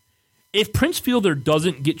 If Prince Fielder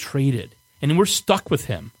doesn't get traded, and we're stuck with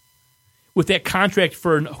him, with that contract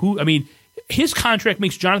his contract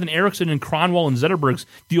makes Jonathan Erickson and Cronwall and Zetterberg's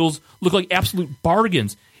deals look like absolute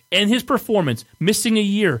bargains. And his performance, missing a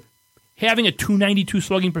year, having a 292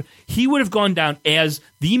 slugging, he would have gone down as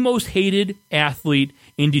the most hated athlete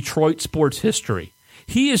in Detroit sports history.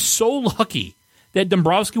 He is so lucky that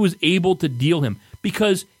Dombrowski was able to deal him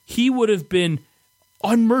because he would have been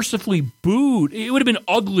unmercifully booed. It would have been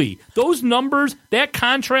ugly. Those numbers, that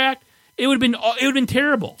contract, it would have been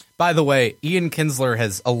terrible. By the way, Ian Kinsler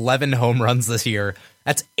has 11 home runs this year.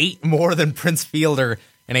 That's 8 more than Prince Fielder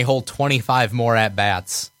and a whole 25 more at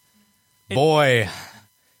bats. Boy,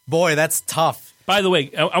 that's tough. By the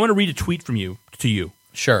way, I want to read a tweet to you.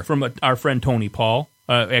 Sure. From our friend Tony Paul.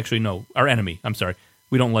 Actually, no, our enemy. I'm sorry.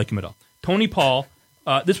 We don't like him at all. Tony Paul,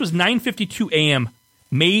 this was 9:52 a.m.,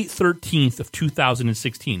 May 13th of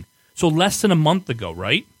 2016. So less than a month ago,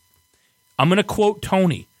 right? I'm going to quote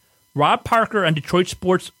Tony. Rob Parker on Detroit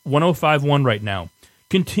Sports 105.1 right now,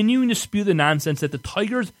 continuing to spew the nonsense that the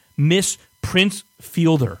Tigers miss Prince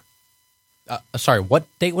Fielder. Sorry, what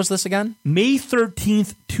date was this again? May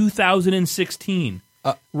 13th, 2016.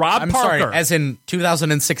 Rob I'm Parker. sorry, as in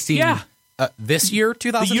 2016. Yeah. This year,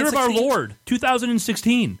 2016? The year of our Lord,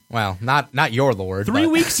 2016. Well, not your Lord. 3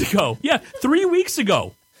 but- weeks ago. Yeah, 3 weeks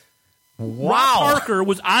ago. Wow. Rob Parker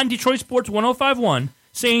was on Detroit Sports 105.1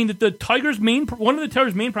 saying that the Tigers' one of the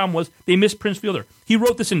Tigers' main problem was they missed Prince Fielder. He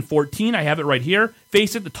wrote this in 2014. I have it right here.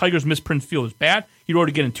 Face it, the Tigers missed Prince Fielder. It's bad. He wrote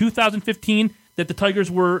again in 2015 that the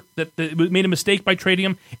Tigers made a mistake by trading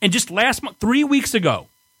him. And just last month, 3 weeks ago,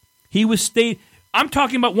 he was I'm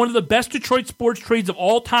talking about one of the best Detroit sports trades of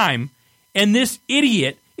all time, and this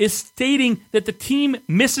idiot is stating that the team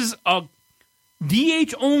misses a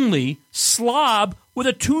DH-only slob with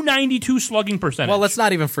a .292 slugging percentage. Well, let's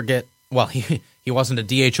not even forget. Well, he wasn't a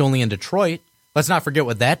DH only in Detroit. Let's not forget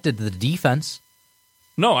what that did to the defense.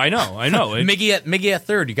 No, I know. Miggy at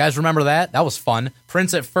third. You guys remember that? That was fun.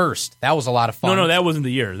 Prince at first. That was a lot of fun. No, that wasn't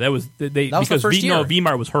the year. That was the first year. No,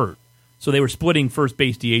 Vimar was hurt, so they were splitting first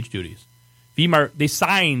base DH duties. Vimar,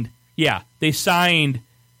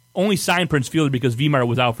 only signed Prince Fielder because Vimar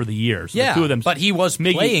was out for the year. So the two of them, but he was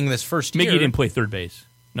playing this first year. Miggy didn't play third base.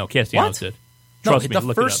 No, Castellanos did. No, Trust me.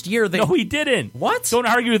 the first year they. No, he didn't. What? Don't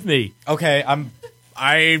argue with me. Okay,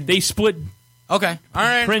 They split. Okay, all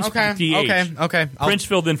right. Prince DH. Okay. Prince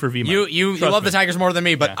filled in for Vimar. You love the Tigers more than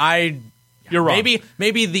me, but You're wrong.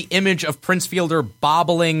 Maybe the image of Prince Fielder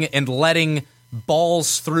bobbling and letting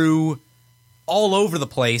balls through all over the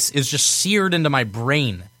place is just seared into my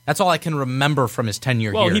brain. That's all I can remember from his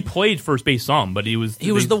tenure here. Well, he played first base some, but he was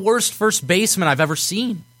the worst first baseman I've ever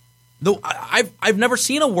seen. Though I've never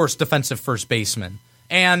seen a worse defensive first baseman.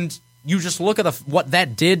 And you just look at what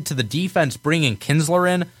that did to the defense, bringing Kinsler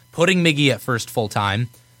in, putting Miggy at first full time.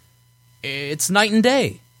 It's night and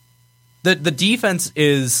day. The defense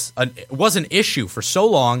was an issue for so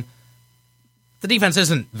long. The defense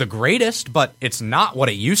isn't the greatest, but it's not what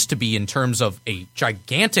it used to be in terms of a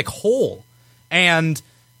gigantic hole. And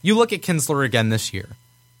you look at Kinsler again this year.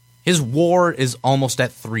 His WAR is almost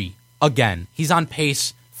at 3. Again, he's on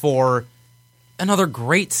pace for another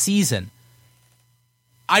great season.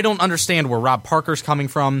 I don't understand where Rob Parker's coming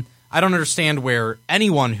from. I don't understand where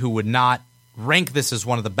anyone who would not rank this as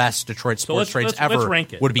one of the best Detroit sports trades ever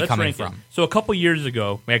would be coming from. So a couple years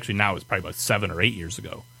ago, actually now it's probably about 7 or 8 years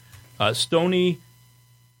ago, Stoney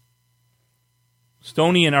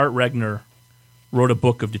and Art Regner wrote a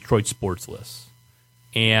book of Detroit sports lists.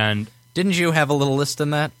 And didn't you have a little list in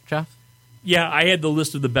that, Jeff? Yeah, I had the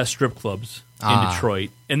list of the best strip clubs in Detroit.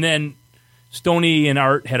 And then Stoney and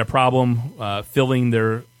Art had a problem filling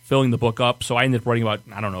the book up, so I ended up writing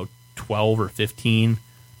about, 12 or 15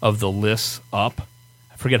 of the lists up.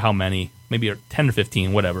 I forget how many, maybe 10 or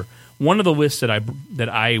 15, whatever. One of the lists that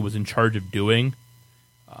I was in charge of doing,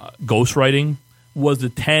 ghostwriting, was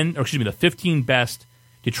the 15 best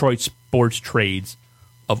Detroit sports trades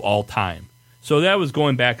of all time. So that was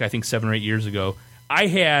going back, I think, 7 or 8 years ago. I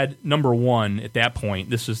had number one at that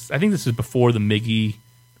point. I think this is before the Miggy.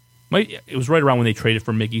 It was right around when they traded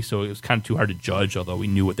for Miggy, so it was kind of too hard to judge, although we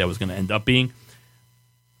knew what that was going to end up being.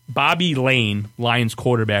 Bobby Lane, Lions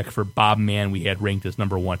quarterback for Bob Mann, we had ranked as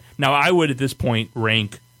number one. Now, I would at this point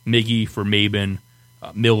rank Miggy for Maben,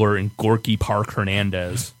 Miller, and Gorky Park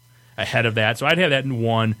Hernandez ahead of that. So I'd have that in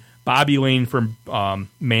 1. Bobby Lane for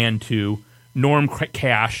Mann 2. Norm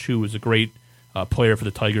Cash, who was a great player for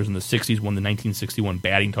the Tigers in the 60s, won the 1961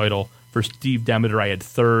 batting title. For Steve Demeter, I had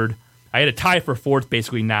 3rd. I had a tie for 4th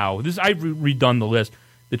basically now. I've redone the list.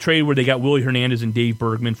 The trade where they got Willie Hernandez and Dave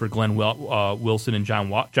Bergman for Glenn Wilson and Johnny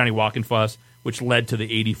Walkenfuss, which led to the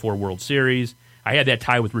 84 World Series. I had that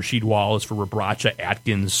tie with Rasheed Wallace for Rebracha,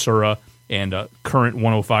 Atkins, Sura, and current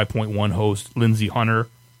 105.1 host Lindsey Hunter.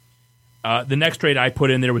 The next trade I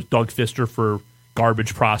put in there was Doug Fister for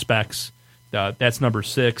garbage prospects. That's number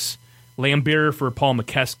 6. Lambeer for Paul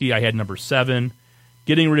McKeskey, I had number 7.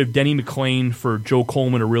 Getting rid of Denny McClain for Joe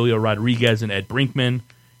Coleman, Aurelio Rodriguez, and Ed Brinkman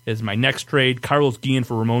is my next trade. Carlos Guillen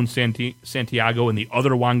for Ramon Santiago and the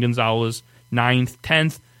other Juan Gonzalez, 9th.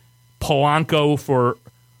 10th, Polanco for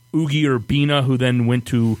Ugi Urbina, who then went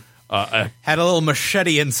to... had a little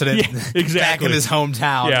machete incident back in his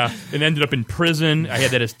hometown. Yeah, and ended up in prison. I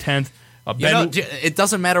had that as 10th. It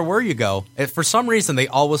doesn't matter where you go. For some reason, they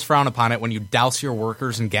always frown upon it when you douse your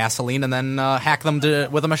workers in gasoline and then hack them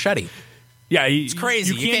with a machete. Yeah, it's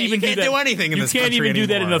crazy. You can't do anything in this country You can't even do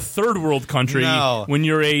that in anymore. a third world country when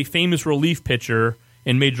you're a famous relief pitcher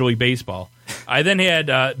in Major League Baseball. I then had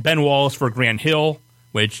Ben Wallace for Grant Hill,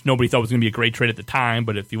 which nobody thought was going to be a great trade at the time,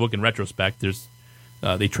 but if you look in retrospect, there's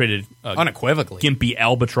They traded unequivocally Gimpy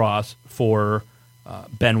Albatross for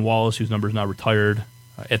Ben Wallace, whose number is now retired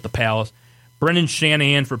at the Palace. Brendan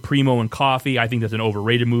Shanahan for Primo and Coffee. I think that's an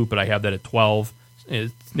overrated move, but I have that at 12.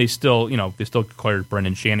 They still acquired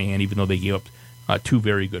Brendan Shanahan, even though they gave up two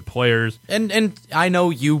very good players. And I know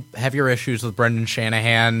you have your issues with Brendan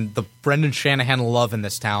Shanahan, the Brendan Shanahan love in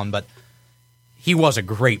this town, but he was a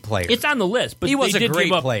great player. It's on the list, but he was a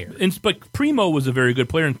great player. But Primo was a very good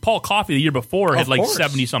player, and Paul Coffey the year before had like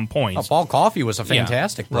 70-some points. Paul Coffey was a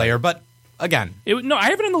fantastic player, right. But again, no, I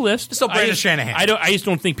have it on the list. Still Brendan Shanahan. I just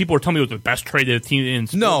don't think people are telling me it was the best trade of the team in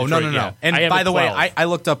sports. No. Yeah. And by the way, I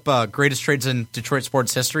looked up greatest trades in Detroit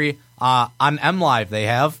sports history. On MLive, they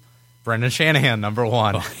have Brendan Shanahan, number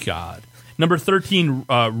 1. Oh, God. Number 13,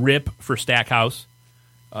 Rip for Stackhouse.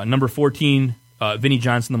 Number 14, Vinnie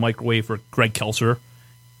Johnson, the microwave for Greg Kelser.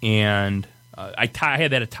 And I had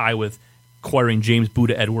that a tie with acquiring James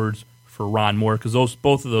Buddha Edwards for Ron Moore, because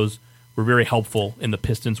both of those were very helpful in the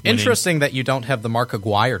Pistons winning. Interesting that you don't have the Mark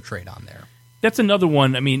Aguirre trade on there. That's another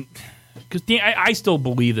one. I mean, because I still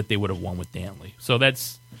believe that they would have won with Dantley. So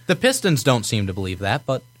that's... The Pistons don't seem to believe that,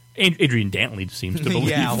 but... Adrian Dantley seems to believe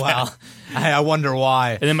yeah, well, that. I wonder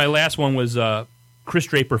why. And then my last one was Chris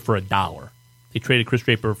Draper for $1. They traded Chris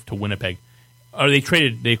Draper to Winnipeg. Or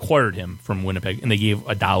they acquired him from Winnipeg, and they gave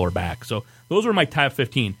 $1 back. So those were my top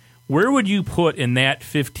 15. Where would you put in that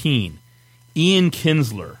 15 Ian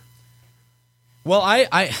Kinsler? Well,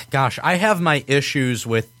 I have my issues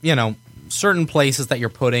with, certain places that you're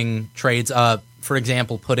putting trades. For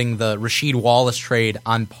example, putting the Rasheed Wallace trade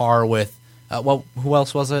on par with, who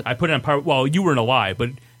else was it? I put it on par. Well, you weren't alive, but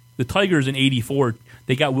the Tigers in '84,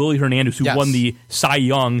 they got Willie Hernandez, who won the Cy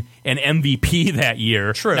Young and MVP that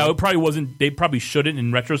year. True. Now, it probably wasn't. They probably shouldn't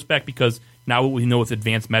in retrospect, because now we know with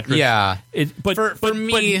advanced metrics. Yeah. But for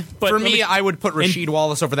me, I would put Rasheed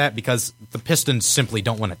Wallace over that, because the Pistons simply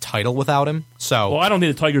don't win a title without him. So, well, I don't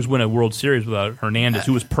think the Tigers win a World Series without Hernandez,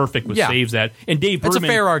 who was perfect with saves. That and Dave Berman. That's a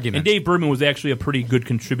fair argument. And Dave Berman was actually a pretty good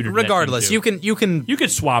contributor. Regardless, to that team too. you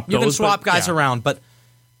could swap those. You can swap guys around, but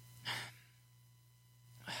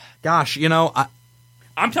gosh,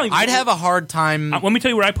 I'm telling you, I'd have a hard time. Let me tell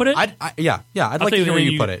you where I put it. I'd like to hear where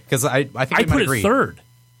you put it, because I think I put agree. it third.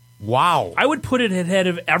 Wow. I would put it ahead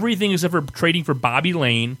of everything except for trading for Bobby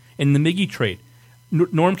Lane and the Miggy trade.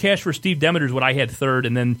 Norm Cash for Steve Demeter is what I had third,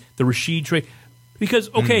 and then the Rasheed trade. Because,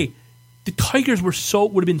 the Tigers would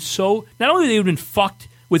have been so... Not only would they have been fucked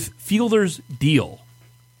with Fielder's deal,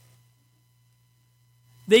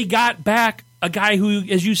 they got back a guy who,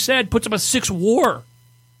 as you said, puts up a 6 WAR.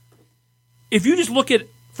 If you just look at...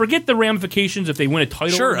 Forget the ramifications if they win a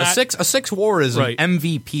title or not. Sure, a 6 WAR is an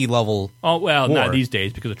MVP level. Oh, well, WAR. not these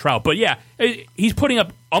days because of Trout. But yeah, he's putting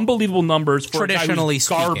up unbelievable numbers for traditionally a guy who's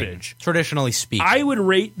garbage. Traditionally speaking. I would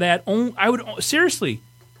rate that seriously.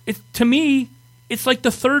 To me, it's like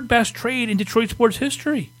the third best trade in Detroit sports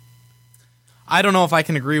history. I don't know if I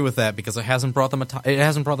can agree with that, because it hasn't brought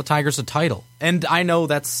the Tigers a title. And I know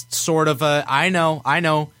that's sort of I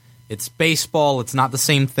know it's baseball, it's not the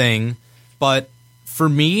same thing, but for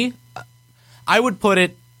me, I would put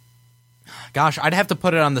it... Gosh, I'd have to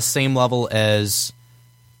put it on the same level as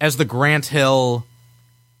the Grant Hill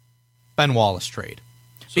Ben Wallace trade.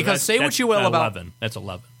 So because say what you will about... 11. That's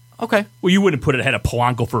 11. Okay. Well, you wouldn't put it ahead of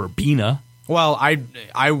Polanco for Urbina. Well,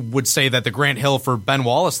 I would say that the Grant Hill for Ben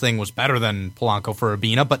Wallace thing was better than Polanco for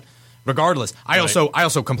Urbina, but regardless, I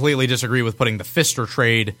also completely disagree with putting the Fister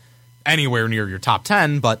trade anywhere near your top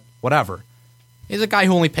 10, but whatever. He's a guy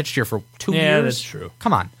who only pitched here for 2 years. Yeah, that's true.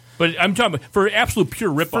 Come on. But I'm talking about, for absolute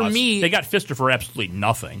pure rip-offs, For me, they got Fister for absolutely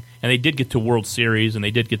nothing. And they did get to World Series, and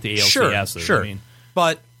they did get the ALCS. Sure.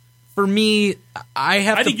 But for me, I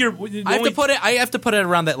have to put it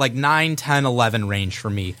around that like 9, 10, 11 range for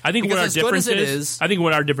me. I think what our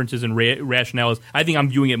difference is in rationale is, I think I'm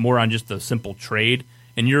viewing it more on just the simple trade,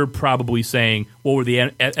 and you're probably saying, what were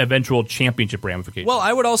the eventual championship ramifications? Well,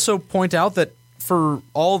 I would also point out that for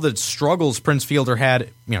all the struggles Prince Fielder had,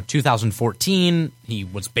 2014, he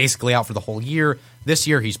was basically out for the whole year. This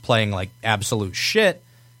year, he's playing like absolute shit.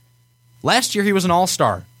 Last year, he was an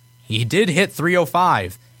all-star. He did hit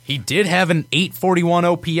 305. He did have an 841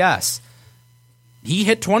 OPS. He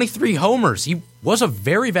hit 23 homers. He was a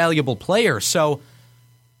very valuable player. So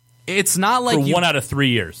it's not like for 1 out of 3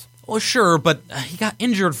 years. Well, sure, but he got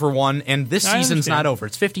injured for one, and this season's not over.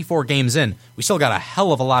 It's 54 games in. We still got a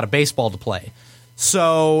hell of a lot of baseball to play.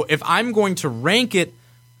 So if I'm going to rank it,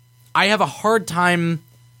 I have a hard time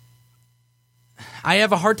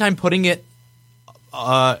putting it.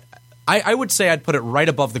 I would say I'd put it right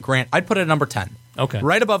above the Grant. I'd put it at number 10. Okay,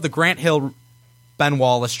 right above the Grant Hill Ben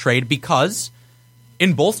Wallace trade, because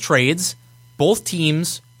in both trades, both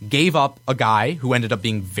teams gave up a guy who ended up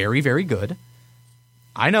being very, very good.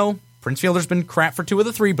 I know Prince Fielder's been crap for 2 of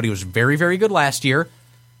the 3, but he was very, very good last year.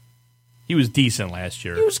 He was decent last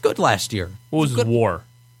year. He was good last year. What was his WAR?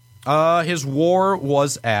 His WAR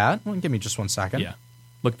was at... Well, give me just 1 second. Yeah.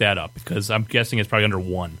 Look that up, because I'm guessing it's probably under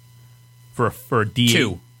 1 for a D.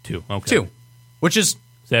 2. 2. Okay. 2. Which is...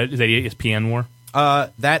 Is that ESPN WAR?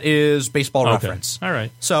 That is Baseball Reference. All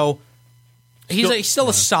right. So he's still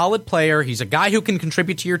a solid player. He's a guy who can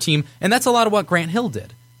contribute to your team, and that's a lot of what Grant Hill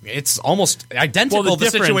did. It's almost identical to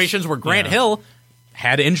situations where Grant Hill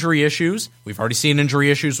had injury issues. We've already seen injury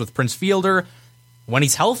issues with Prince Fielder. When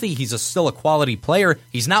he's healthy, he's still a quality player.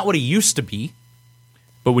 He's not what he used to be.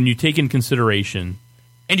 But when you take in consideration...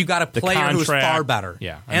 And you got a player who's far better.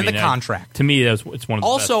 Yeah. The contract. To me, it's one of the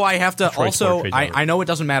also, best. I have to... Also, I know it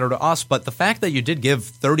doesn't matter to us, but the fact that you did give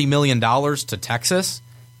 $30 million to Texas,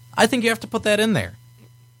 I think you have to put that in there.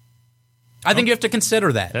 I think you have to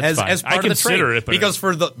consider that as part of the trade.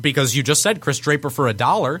 Because you just said Chris Draper for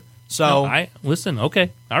 $1. So listen.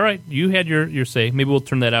 Okay, all right. You had your say. Maybe we'll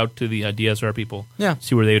turn that out to the DSR people. Yeah,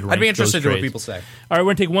 see where they'd rank. I'd be interested in what people say. All right,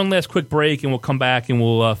 we're gonna take one last quick break, and we'll come back and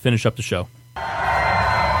we'll finish up the show.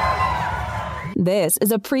 This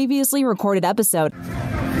is a previously recorded episode. All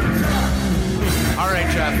right,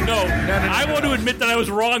 Jeff. No. I want to admit that I was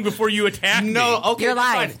wrong before you attacked me. No, okay, you're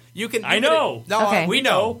live. You can. I know. No, okay. We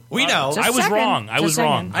know. I was wrong. I was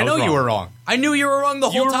wrong. I know you were wrong. I knew you were wrong the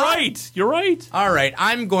whole time. You're right. All right,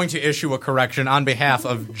 I'm going to issue a correction on behalf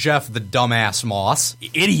of Jeff the dumbass Moss.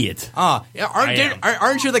 Idiot.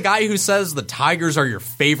 Aren't you the guy who says the Tigers are your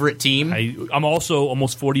favorite team? I'm also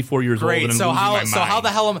almost 44 years old. And So how the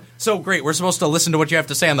hell am so great? We're supposed to listen to what you have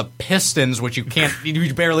to say on the Pistons, which you can't.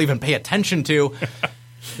 You barely even pay attention to.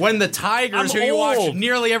 When the Tigers, who you watch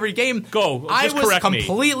nearly every game, I was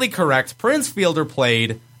completely correct. Prince Fielder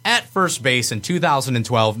played at first base in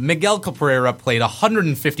 2012. Miguel Cabrera played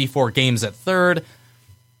 154 games at third.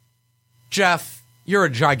 Jeff, you're a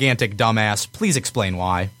gigantic dumbass. Please explain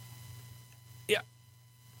why. Yeah,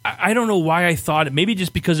 I don't know why I thought it. Maybe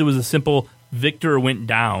just because it was a simple Victor went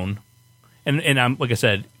down. And I'm like I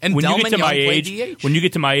said, and when Delman you get to Young my age, when you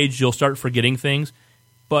get to my age, you'll start forgetting things.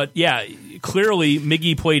 But yeah, clearly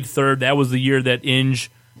Miggy played third. That was the year that Inge,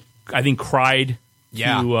 I think, cried.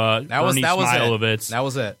 Yeah, to that was Smilovitz. That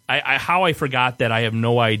was it. How I forgot that, I have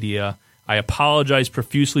no idea. I apologize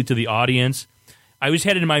profusely to the audience. I always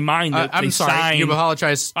had it in my mind that I'm sorry. Signed, you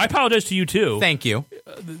apologize. I apologize to you too. Thank you.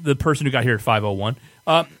 The person who got here at 5:01.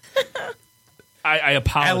 I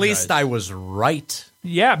apologize. At least I was right.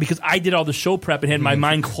 Yeah, because I did all the show prep and had my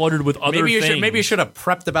mind cluttered with other things. Maybe you should have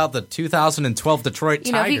prepped about the 2012 Detroit Tigers.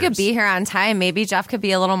 You know, if you could be here on time, maybe Jeff could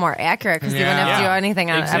be a little more accurate because he wouldn't have to do anything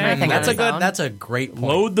on everything. That's a great point.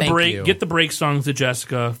 Load the break, get the break songs to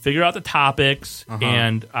Jessica, figure out the topics,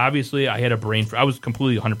 and obviously I had a brain. I was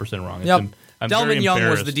completely 100% wrong. Yep. Delman Young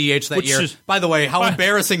was the DH that year. By the way, how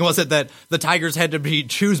embarrassing was it that the Tigers had to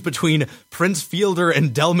choose between Prince Fielder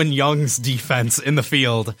and Delman Young's defense in the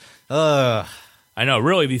field? I know.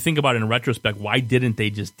 Really, if you think about it in retrospect, why didn't they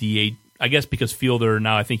just DH? I guess because Fielder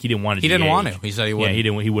now, I think he didn't want to. He didn't want to. He said he wouldn't.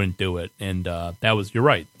 Yeah, he wouldn't do it, and that was. You're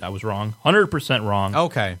right. That was wrong. 100% wrong.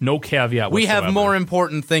 Okay. No caveat. We whatsoever. have more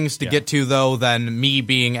important things to get to though than me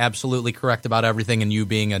being absolutely correct about everything and you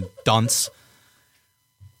being a dunce.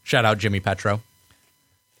 Shout out Jimmy Petro.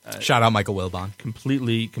 Shout out Michael Wilbon.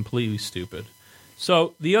 Completely stupid.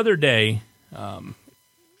 So the other day,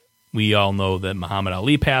 we all know that Muhammad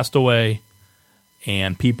Ali passed away,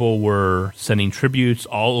 and people were sending tributes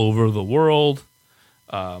all over the world.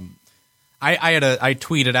 I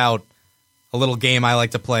tweeted out a little game I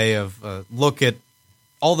like to play of look at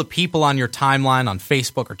all the people on your timeline on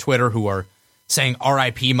Facebook or Twitter who are saying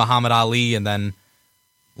R.I.P. Muhammad Ali, and then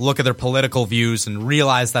look at their political views and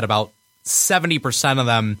realize that about 70% of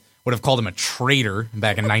them would have called him a traitor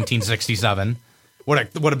back in 1967. Would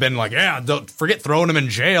have been like, yeah, don't forget throwing him in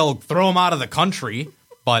jail, throw him out of the country.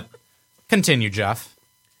 But continue, Jeff.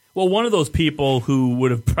 Well, one of those people who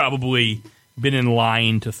would have probably been in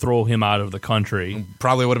line to throw him out of the country.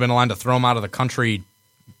 Probably would have been in line to throw him out of the country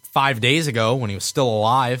 5 days ago when he was still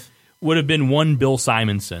alive. Would have been one Bill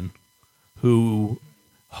Simonson, who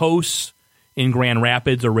hosts in Grand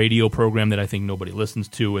Rapids a radio program that I think nobody listens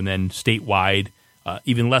to, and then statewide,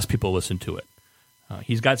 even less people listen to it.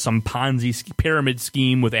 He's got some Ponzi pyramid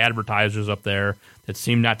scheme with advertisers up there that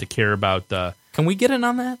seem not to care about. Can we get in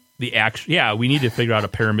on that? The action, yeah, we need to figure out a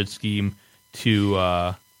pyramid scheme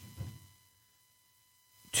to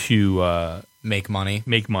make money,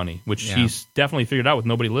 which he's definitely figured out with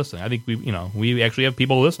nobody listening. I think we actually have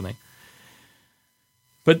people listening.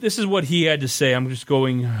 But this is what he had to say. I'm just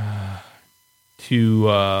going.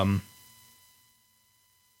 to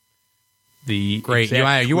the Great.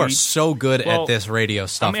 exact You are tweet. so good Well, at this radio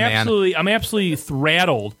stuff, man. I'm absolutely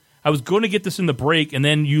thrilled. I was going to get this in the break, and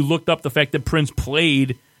then you looked up the fact that Prince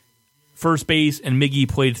played first base and Miggy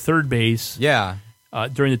played third base. Yeah.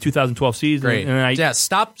 During the 2012 season. Great. And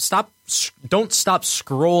Don't stop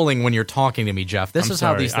scrolling when you're talking to me, Jeff. This I'm is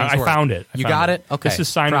sorry. how these things work. I found it. You got it? Okay. This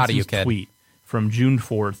is Proud of Simonson's you, kid. tweet from June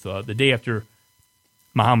 4th, the day after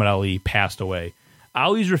Muhammad Ali passed away.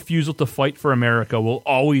 Ali's refusal to fight for America will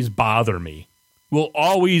always bother me. Will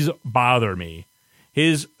always bother me.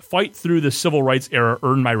 His fight through the civil rights era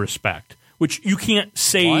earned my respect, which you can't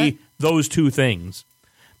say those two things.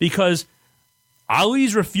 Because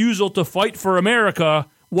Ali's refusal to fight for America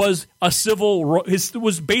was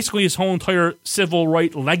was basically his whole entire civil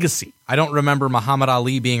right legacy. I don't remember Muhammad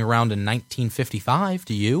Ali being around in 1955.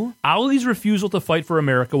 Do you? Ali's refusal to fight for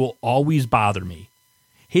America will always bother me.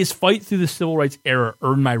 His fight through the civil rights era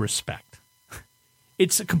earned my respect.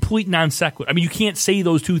 It's a complete non sequitur. I mean, you can't say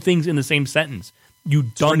those two things in the same sentence. You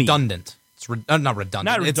dummy. Redundant. It's not redundant.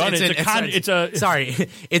 Not redundant. Sorry,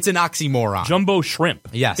 it's an oxymoron. Jumbo shrimp.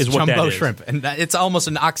 Yes, is what jumbo that is. shrimp, and it's almost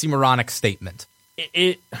an oxymoronic statement.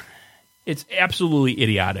 It's absolutely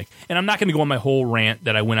idiotic. And I'm not going to go on my whole rant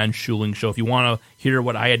that I went on Schuling's show. If you want to hear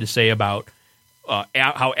what I had to say about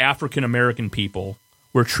how African American people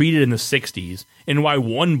were treated in the 60s and why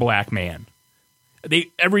one black man,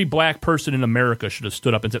 every black person in America should have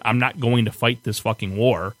stood up and said, I'm not going to fight this fucking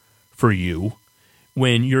war for you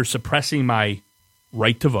when you're suppressing my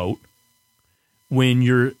right to vote,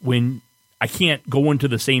 when I can't go into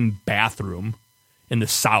the same bathroom in the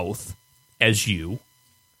South as you,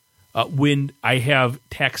 when I have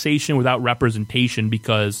taxation without representation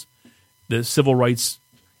because the Civil Rights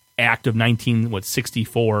Act of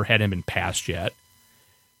 1964 hadn't been passed yet.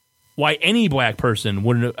 Why any black person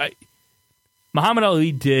wouldn't have... Muhammad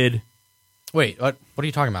Ali did... Wait, what are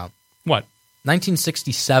you talking about? What?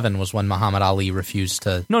 1967 was when Muhammad Ali refused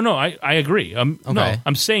to... No, I agree. Okay. No,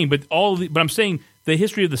 I'm saying, but I'm saying the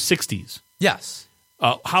history of the 60s. Yes.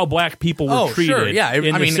 How black people were treated. Sure, yeah.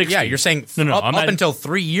 In I mean, the 60s. yeah, you're saying No, up not, until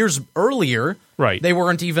 3 years earlier, right? They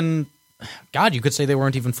weren't even... God, you could say they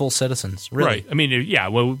weren't even full citizens, really. Right. I mean, yeah,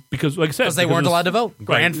 well, because, like I said... Because they weren't allowed to vote.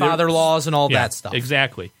 Grandfather laws and all that stuff.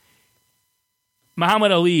 Exactly.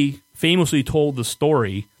 Muhammad Ali famously told the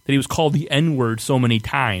story that he was called the N-word so many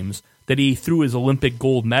times that he threw his Olympic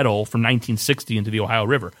gold medal from 1960 into the Ohio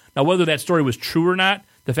River. Now, whether that story was true or not,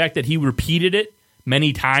 the fact that he repeated it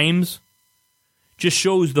many times just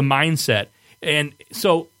shows the mindset. And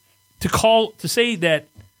so to say that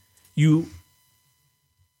you'll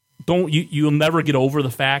never get over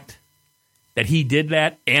the fact that he did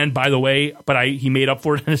that, and by the way, he made up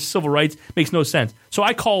for it in his civil rights, makes no sense. So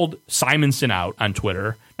I called Simonson out on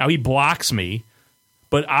Twitter. Now he blocks me,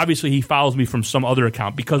 but obviously he follows me from some other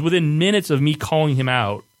account because within minutes of me calling him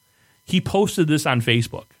out, he posted this on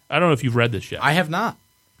Facebook. I don't know if you've read this yet. I have not.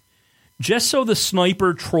 Just so the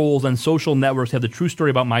sniper trolls on social networks have the true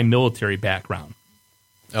story about my military background.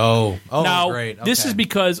 Oh, now, great. Okay. This is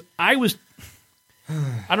because I don't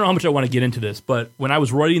know how much I want to get into this, but when I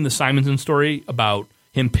was writing the Simonson story about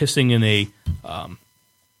him pissing in a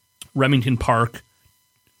Remington Park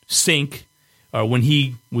sink when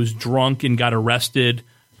he was drunk and got arrested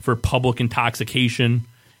for public intoxication,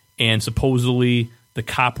 and supposedly the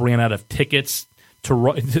cop ran out of tickets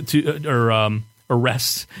to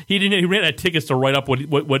arrest. He ran out of tickets to write up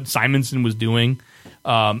what Simonson was doing.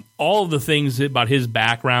 All of the things about his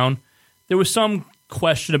background. There was some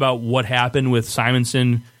question about what happened with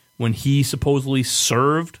Simonson when he supposedly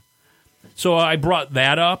served. So I brought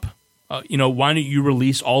that up. Why don't you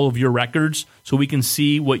release all of your records so we can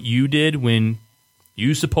see what you did when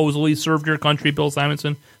you supposedly served your country, Bill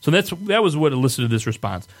Simonson? So that was what elicited this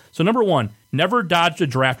response. So number one, never dodged a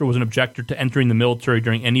draft or was an objector to entering the military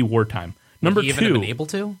during any wartime. Number Would he two, even have been able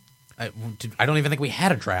to? I don't even think we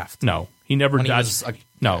had a draft. No, he never dodged.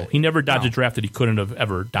 He never dodged a draft that he couldn't have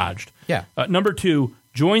ever dodged. Yeah. Number two,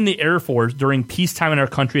 joined the Air Force during peacetime in our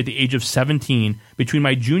country at the age of 17 between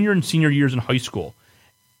my junior and senior years in high school.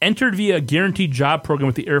 Entered via a guaranteed job program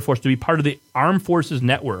with the Air Force to be part of the Armed Forces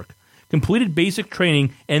Network. Completed basic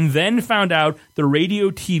training and then found out the radio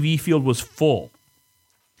TV field was full.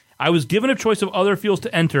 I was given a choice of other fields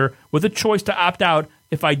to enter with a choice to opt out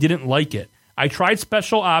if I didn't like it. I tried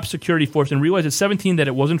Special Ops Security Force and realized at 17 that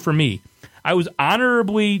it wasn't for me. I was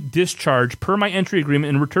honorably discharged per my entry agreement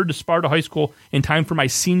and returned to Sparta High School in time for my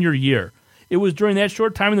senior year. It was during that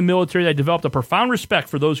short time in the military that I developed a profound respect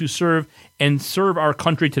for those who serve our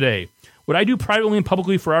country today. What I do privately and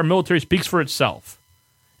publicly for our military speaks for itself.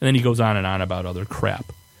 And then he goes on and on about other crap.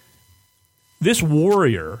 This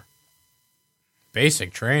warrior,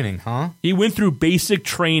 Basic training, huh? he went through basic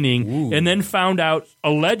training and then found out,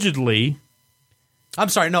 allegedly... I'm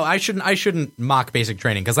sorry. No, I shouldn't mock basic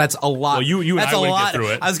training because that's a lot. Well, you and that's I a wouldn't lot. get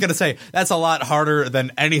through it. I was going to say that's a lot harder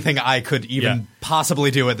than anything I could even possibly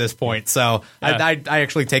do at this point. So I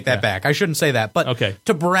actually take that back. I shouldn't say that. But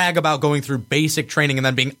to brag about going through basic training and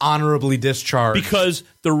then being honorably discharged because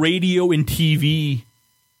the radio and TV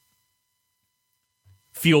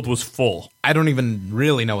field was full. I don't even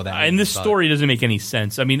really know what that means. And this story doesn't make any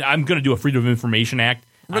sense. I mean, I'm going to do a Freedom of Information Act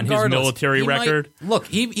on his military record. Look,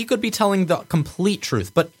 he could be telling the complete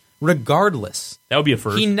truth, but regardless, that would be a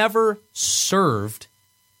first. He never served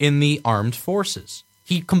in the armed forces.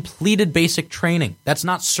 He completed basic training. That's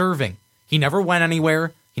not serving. He never went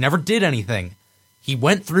anywhere. He never did anything. He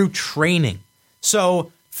went through training.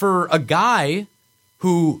 So for a guy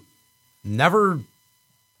who never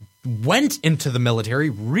went into the military,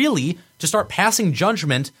 really, to start passing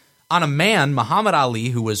judgment on a man, Muhammad Ali,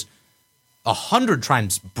 who was 100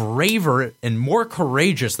 times braver and more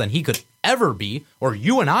courageous than he could ever be, or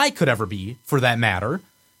you and I could ever be, for that matter,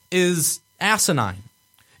 is asinine.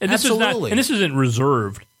 And this Absolutely. This isn't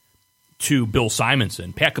reserved to Bill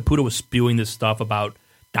Simonson. Pat Caputo was spewing this stuff about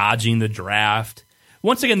dodging the draft.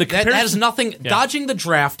 Once again, the comparison... That has nothing... Yeah. Dodging the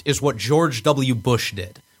draft is what George W. Bush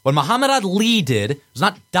did. What Muhammad Ali did was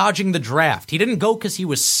not dodging the draft. He didn't go because he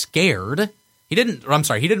was scared. He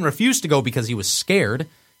didn't refuse to go because he was scared.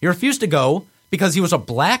 He refused to go because he was a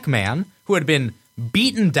black man who had been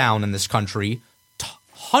beaten down in this country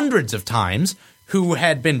hundreds of times, who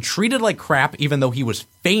had been treated like crap even though he was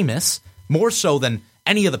famous, more so than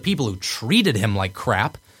any of the people who treated him like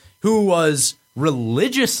crap, who was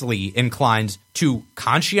religiously inclined to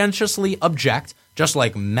conscientiously object, just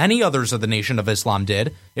like many others of the Nation of Islam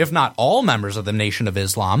did, if not all members of the Nation of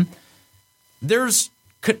Islam. There is,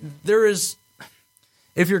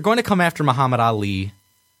 if you're going to come after Muhammad Ali,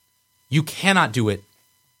 you cannot do it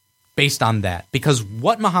based on that, because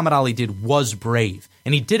what Muhammad Ali did was brave,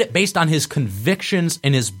 and he did it based on his convictions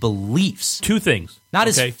and his beliefs. Two things. Not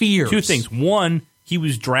his fears. Two things. One, he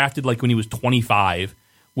was drafted like when he was 25,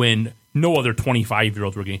 when no other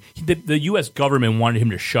 25-year-olds were getting... The U.S. government wanted him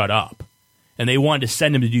to shut up, and they wanted to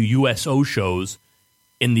send him to do USO shows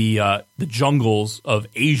in the jungles of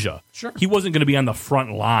Asia. Sure. He wasn't going to be on the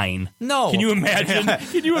front line. No. Can you imagine?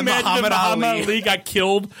 Can you imagine Muhammad that Muhammad Ali got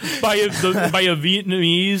killed by a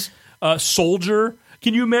Vietnamese soldier?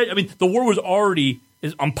 Can you imagine? I mean, the war was already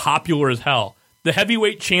as unpopular as hell. The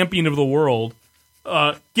heavyweight champion of the world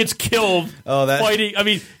gets killed fighting. I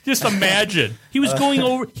mean, just imagine. He was going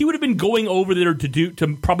over. He would have been going over there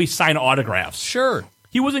to probably sign autographs. Sure.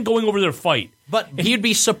 He wasn't going over there to fight. But he'd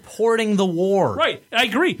be supporting the war. Right. I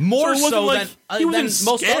agree. More so, so like, than he wasn't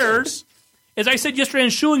most scared. others. As I said yesterday on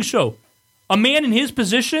Schuling Show, a man in his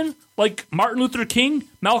position, like Martin Luther King,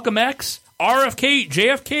 Malcolm X, RFK,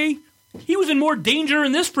 JFK, he was in more danger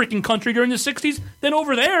in this freaking country during the 60s than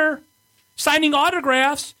over there, signing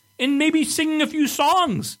autographs and maybe singing a few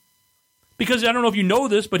songs. Because I don't know if you know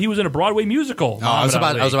this, but he was in a Broadway musical. Oh, I was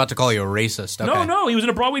about to call you a racist. Okay. No, he was in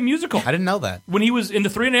a Broadway musical. I didn't know that. When he was in the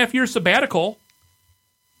 3.5-year sabbatical,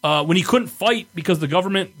 when he couldn't fight because the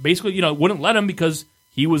government basically, wouldn't let him because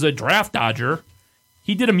he was a draft dodger,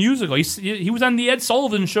 he did a musical. He was on the Ed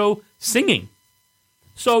Sullivan Show singing.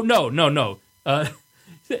 So no. The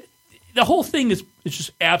whole thing is just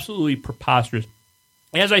absolutely preposterous.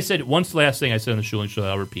 As I said, once the last thing I said on the Schuling Show,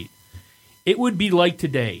 I'll repeat. It would be like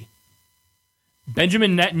today,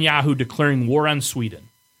 Benjamin Netanyahu declaring war on Sweden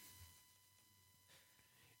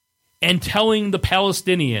and telling the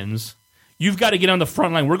Palestinians, you've got to get on the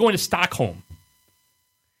front line. We're going to Stockholm.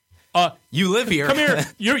 You live here. Come here.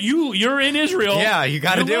 You're in Israel. Yeah, you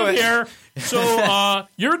got to do it here. So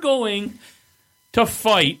you're going to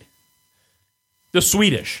fight the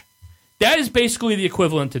Swedish. That is basically the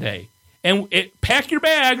equivalent today. And pack your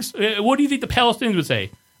bags. What do you think the Palestinians would say?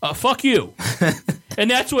 Fuck you. And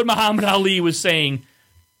that's what Muhammad Ali was saying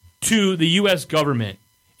to the U.S. government.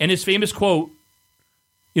 And his famous quote,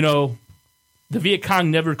 the Viet Cong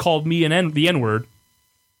never called me the N-word.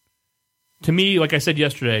 To me, like I said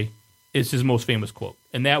yesterday, is his most famous quote.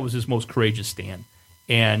 And that was his most courageous stand.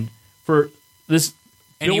 And for this,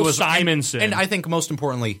 Bill Simonson. And I think most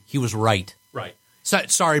importantly, he was right. Right.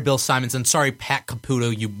 Sorry, Bill Simonson. Sorry, Pat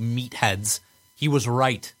Caputo, you meatheads. He was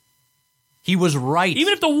right. He was right.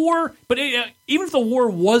 Even if the war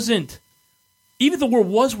was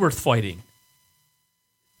worth fighting,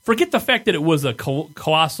 forget the fact that it was a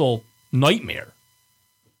colossal nightmare.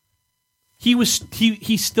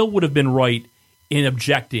 He still would have been right in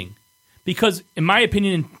objecting, because in my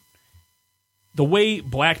opinion, the way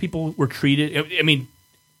black people were treated, I mean,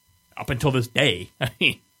 up until this day, I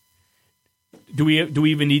mean, do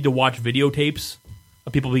we even need to watch videotapes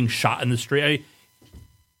of people being shot in the street?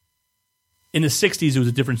 In the 60s, it was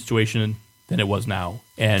a different situation than it was now.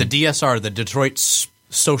 And the DSR, the Detroit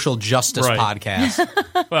Social Justice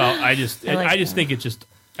Podcast. Well, I just think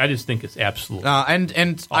it's absolutely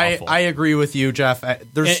and awful. I agree with you, Jeff.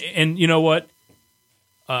 And you know what?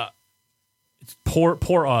 It's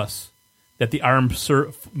poor us that the Armed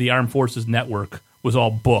Forces Network was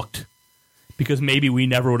all booked, because maybe we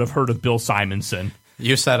never would have heard of Bill Simonson.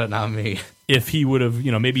 You said it, not me. If he would have,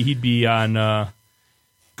 maybe he'd be on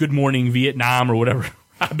Good Morning Vietnam or whatever.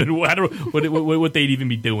 I don't know what they'd even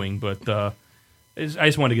be doing, but I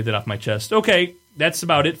just wanted to get that off my chest. Okay, that's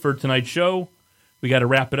about it for tonight's show. We got to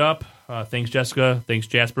wrap it up. Thanks, Jessica. Thanks,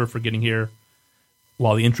 Jasper, for getting here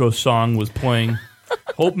while the intro song was playing.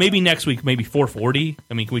 Hope maybe next week, maybe 4:40.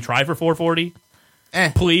 I mean, can we try for 4:40?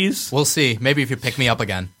 Please. We'll see. Maybe if you pick me up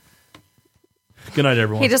again. Good night,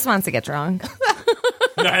 everyone. He just wants to get drunk.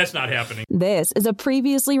 No, that's not happening. This is a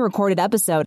previously recorded episode